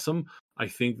awesome. I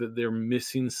think that they're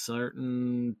missing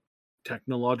certain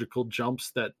technological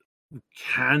jumps that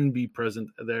can be present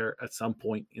there at some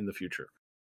point in the future.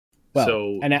 Well,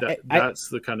 so and that's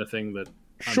the kind of thing that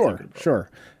Sure.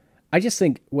 I just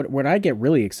think what I get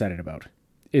really excited about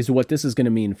is what this is going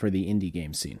to mean for the indie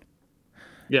game scene.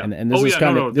 Yeah. And this is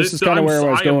kind of where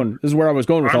I was going. This is where I was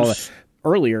going with all that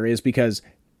earlier, is because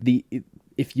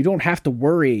if you don't have to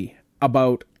worry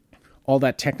about all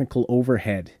that technical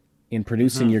overhead in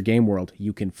producing your game world,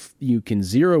 you can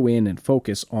zero in and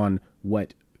focus on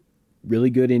what really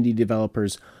good indie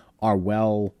developers are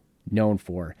well known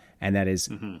for, and that is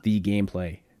the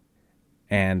gameplay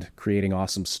and creating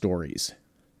awesome stories.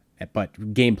 But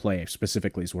gameplay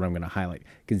specifically is what I'm going to highlight,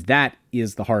 because that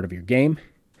is the heart of your game.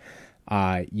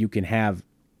 You can have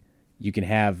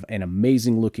an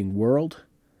amazing looking world.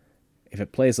 If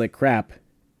it plays like crap,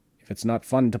 if it's not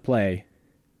fun to play,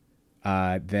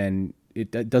 then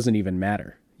it doesn't even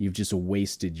matter. You've just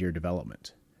wasted your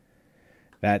development.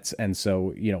 But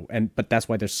that's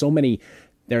why there are so many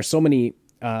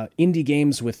indie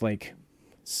games with like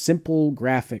simple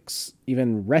graphics,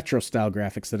 even retro style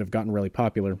graphics, that have gotten really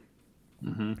popular,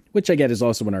 which I get is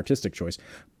also an artistic choice.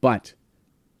 But,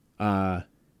 so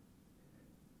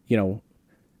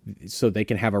they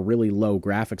can have a really low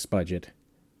graphics budget,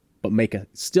 but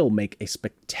still make a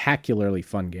spectacularly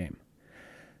fun game.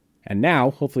 And now,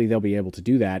 hopefully, they'll be able to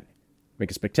do that, make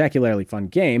a spectacularly fun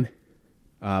game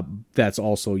that's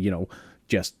also,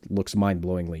 just looks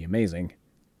mind-blowingly amazing,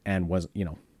 and was,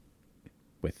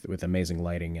 with amazing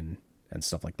lighting and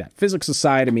stuff like that. Physics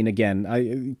aside, I mean,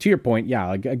 again, to your point,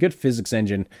 yeah, a good physics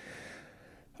engine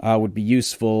would be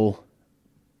useful.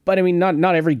 But I mean,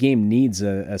 not every game needs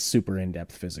a super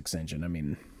in-depth physics engine. I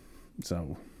mean,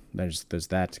 so there's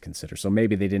that to consider. So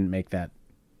maybe they didn't make that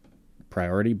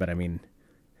priority, but I mean,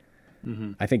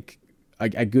 I think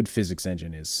a good physics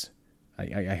engine is.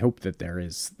 I hope that there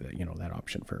is that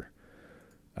option for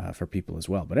people as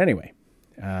well. But anyway,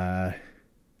 all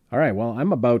right. Well,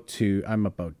 I'm about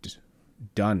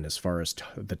done as far as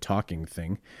the talking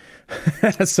thing.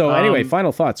 So anyway,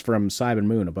 final thoughts from Simon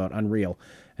Moon about Unreal,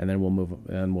 and then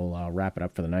we'll wrap it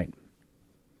up for the night.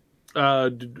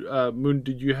 Moon,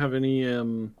 did you have any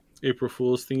April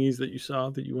Fool's thingies that you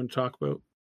saw that you want to talk about?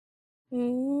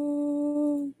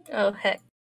 Oh heck,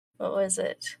 what was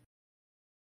it?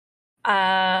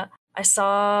 I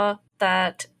saw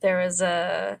that there was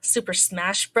a Super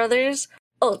Smash Brothers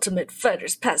Ultimate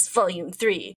Fighters Pass Volume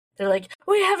 3. They're like,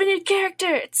 we have a new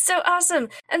character! It's so awesome!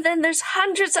 And then there's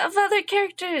hundreds of other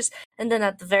characters! And then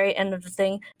at the very end of the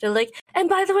thing, they're like, and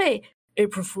by the way,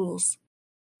 April Fools.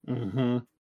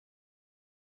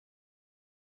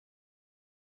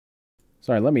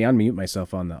 Sorry, let me unmute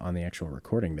myself on the actual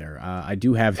recording there. I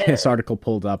do have this article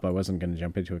pulled up. I wasn't going to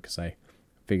jump into it because I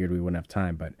figured we wouldn't have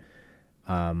time, but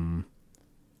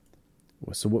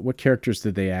so what characters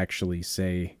did they actually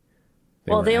say?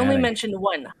 They only mentioned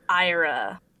one,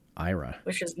 Ira. Ira.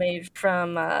 Which is made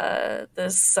from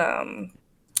this,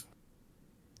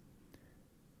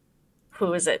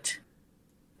 who is it?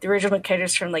 The original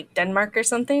characters from like Denmark or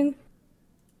something?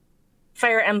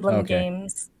 Fire Emblem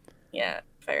games. Yeah,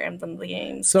 Fire Emblem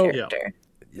games character.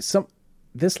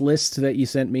 This list that you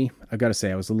sent me, I've got to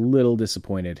say, I was a little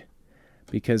disappointed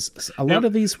because a lot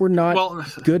of these were not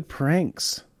good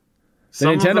pranks. The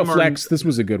Nintendo Flex, this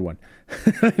was a good one.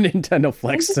 Nintendo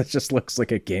Flex, that just looks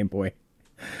like a Game Boy.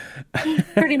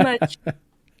 Pretty much.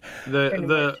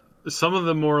 Some of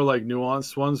the more like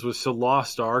nuanced ones was so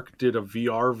Lost Ark did a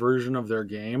VR version of their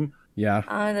game. Yeah.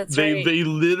 That's right. They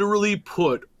literally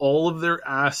put all of their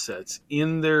assets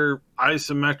in their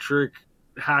isometric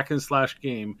hack and slash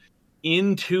game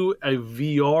into a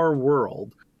VR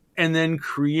world, and then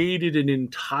created an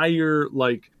entire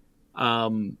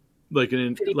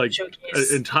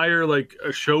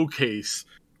a showcase,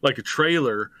 like a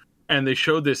trailer, and they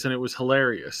showed this, and it was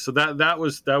hilarious. So that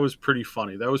was pretty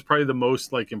funny. That was probably the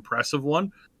most like impressive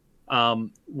one.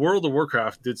 World of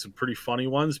Warcraft did some pretty funny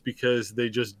ones because they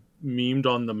just memed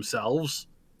on themselves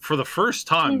for the first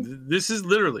time. This is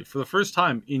literally for the first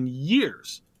time in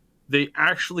years. They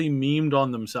actually memed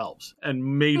on themselves and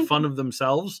made fun of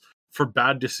themselves for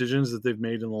bad decisions that they've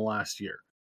made in the last year.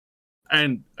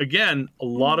 And again, a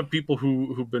lot of people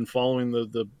who've been following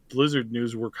the Blizzard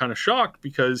news were kind of shocked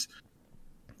because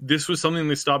this was something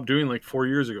they stopped doing like 4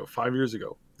 years ago, 5 years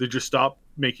ago. They just stopped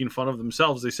making fun of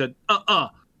themselves. They said,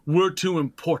 we're too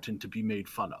important to be made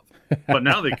fun of. But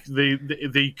now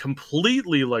they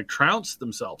completely like trounced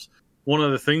themselves. One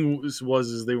of the things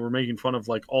was they were making fun of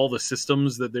like all the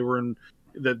systems that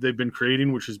they've been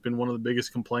creating, which has been one of the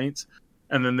biggest complaints.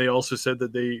 And then they also said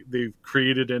that they've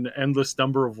created an endless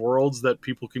number of worlds that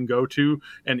people can go to.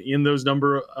 And in those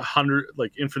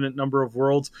infinite number of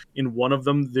worlds, in one of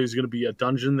them, there's going to be a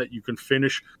dungeon that you can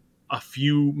finish a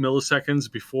few milliseconds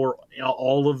before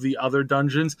all of the other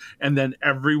dungeons. And then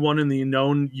everyone in the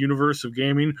known universe of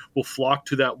gaming will flock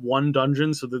to that one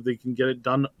dungeon so that they can get it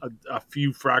done a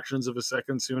few fractions of a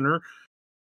second sooner.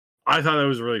 I thought that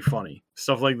was really funny.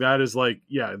 Stuff like that is like,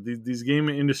 yeah, these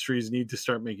gaming industries need to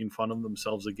start making fun of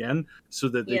themselves again so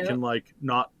that they can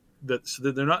so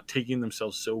that they're not taking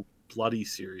themselves so bloody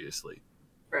seriously.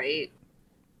 Right.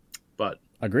 But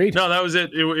agreed. No, that was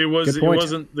it. It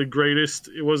wasn't the greatest.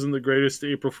 It wasn't the greatest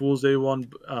April Fool's Day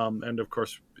one. And of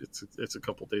course it's a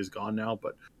couple days gone now,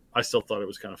 but I still thought it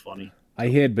was kind of funny. I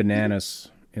hid bananas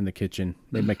in the kitchen.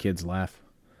 Made my kids laugh.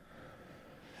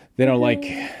 They don't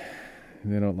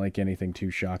like anything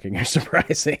too shocking or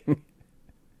surprising.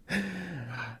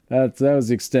 That was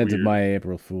the extent of my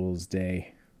April Fool's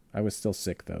Day. I was still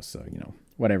sick though, so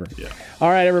whatever. Yeah. All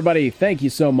right, everybody. Thank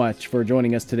you so much for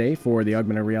joining us today for the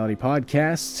Augmented Reality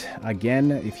Podcast.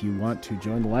 Again, if you want to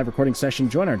join the live recording session,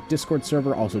 join our Discord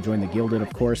server. Also join the Guilded,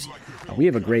 of course. We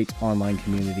have a great online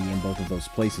community in both of those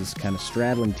places, kind of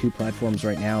straddling two platforms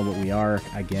right now, but we are,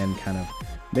 again, kind of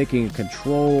making a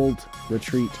controlled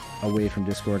retreat away from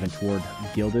Discord and toward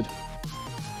Guilded.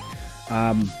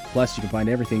 Plus, you can find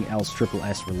everything else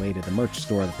SSS related, the merch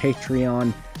store, the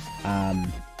Patreon,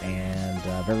 and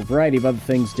a variety of other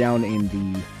things down in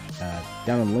the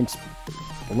links.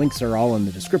 The links are all in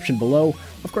the description below.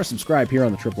 Of course, subscribe here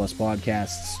on the SSS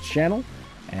Podcasts channel,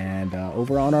 and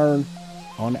over on our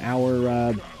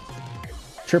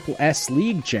SSS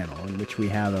League channel, in which we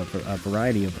have a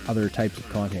variety of other types of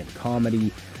content,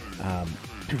 comedy,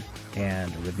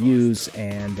 and reviews,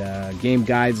 and game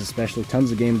guides, especially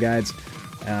tons of game guides.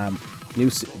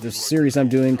 There's a series I'm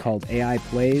doing called AI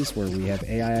Plays, where we have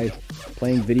AI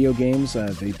playing video games.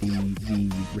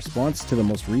 The response to the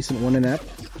most recent one in that,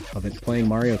 of it playing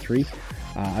Mario 3,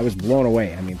 I was blown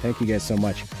away. I mean, thank you guys so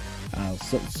much.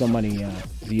 So many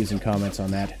views and comments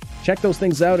on that. Check those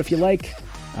things out if you like,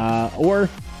 or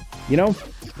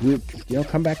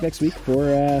come back next week for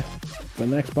the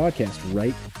next podcast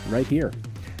right here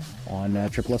on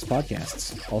SSS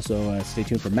Podcasts. Also, stay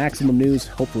tuned for Maximum News.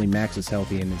 Hopefully Max is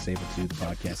healthy and is able to do the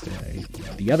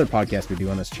podcast, the other podcast we do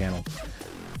on this channel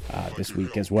this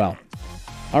week as well.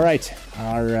 All right,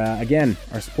 our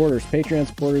supporters, Patreon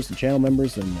supporters and channel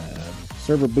members and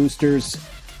server boosters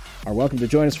are welcome to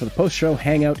join us for the post-show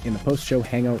hangout in the post-show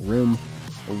hangout room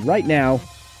right now,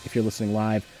 if you're listening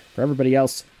live. For everybody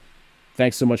else,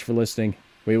 thanks so much for listening.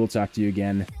 We will talk to you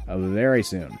again very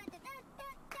soon.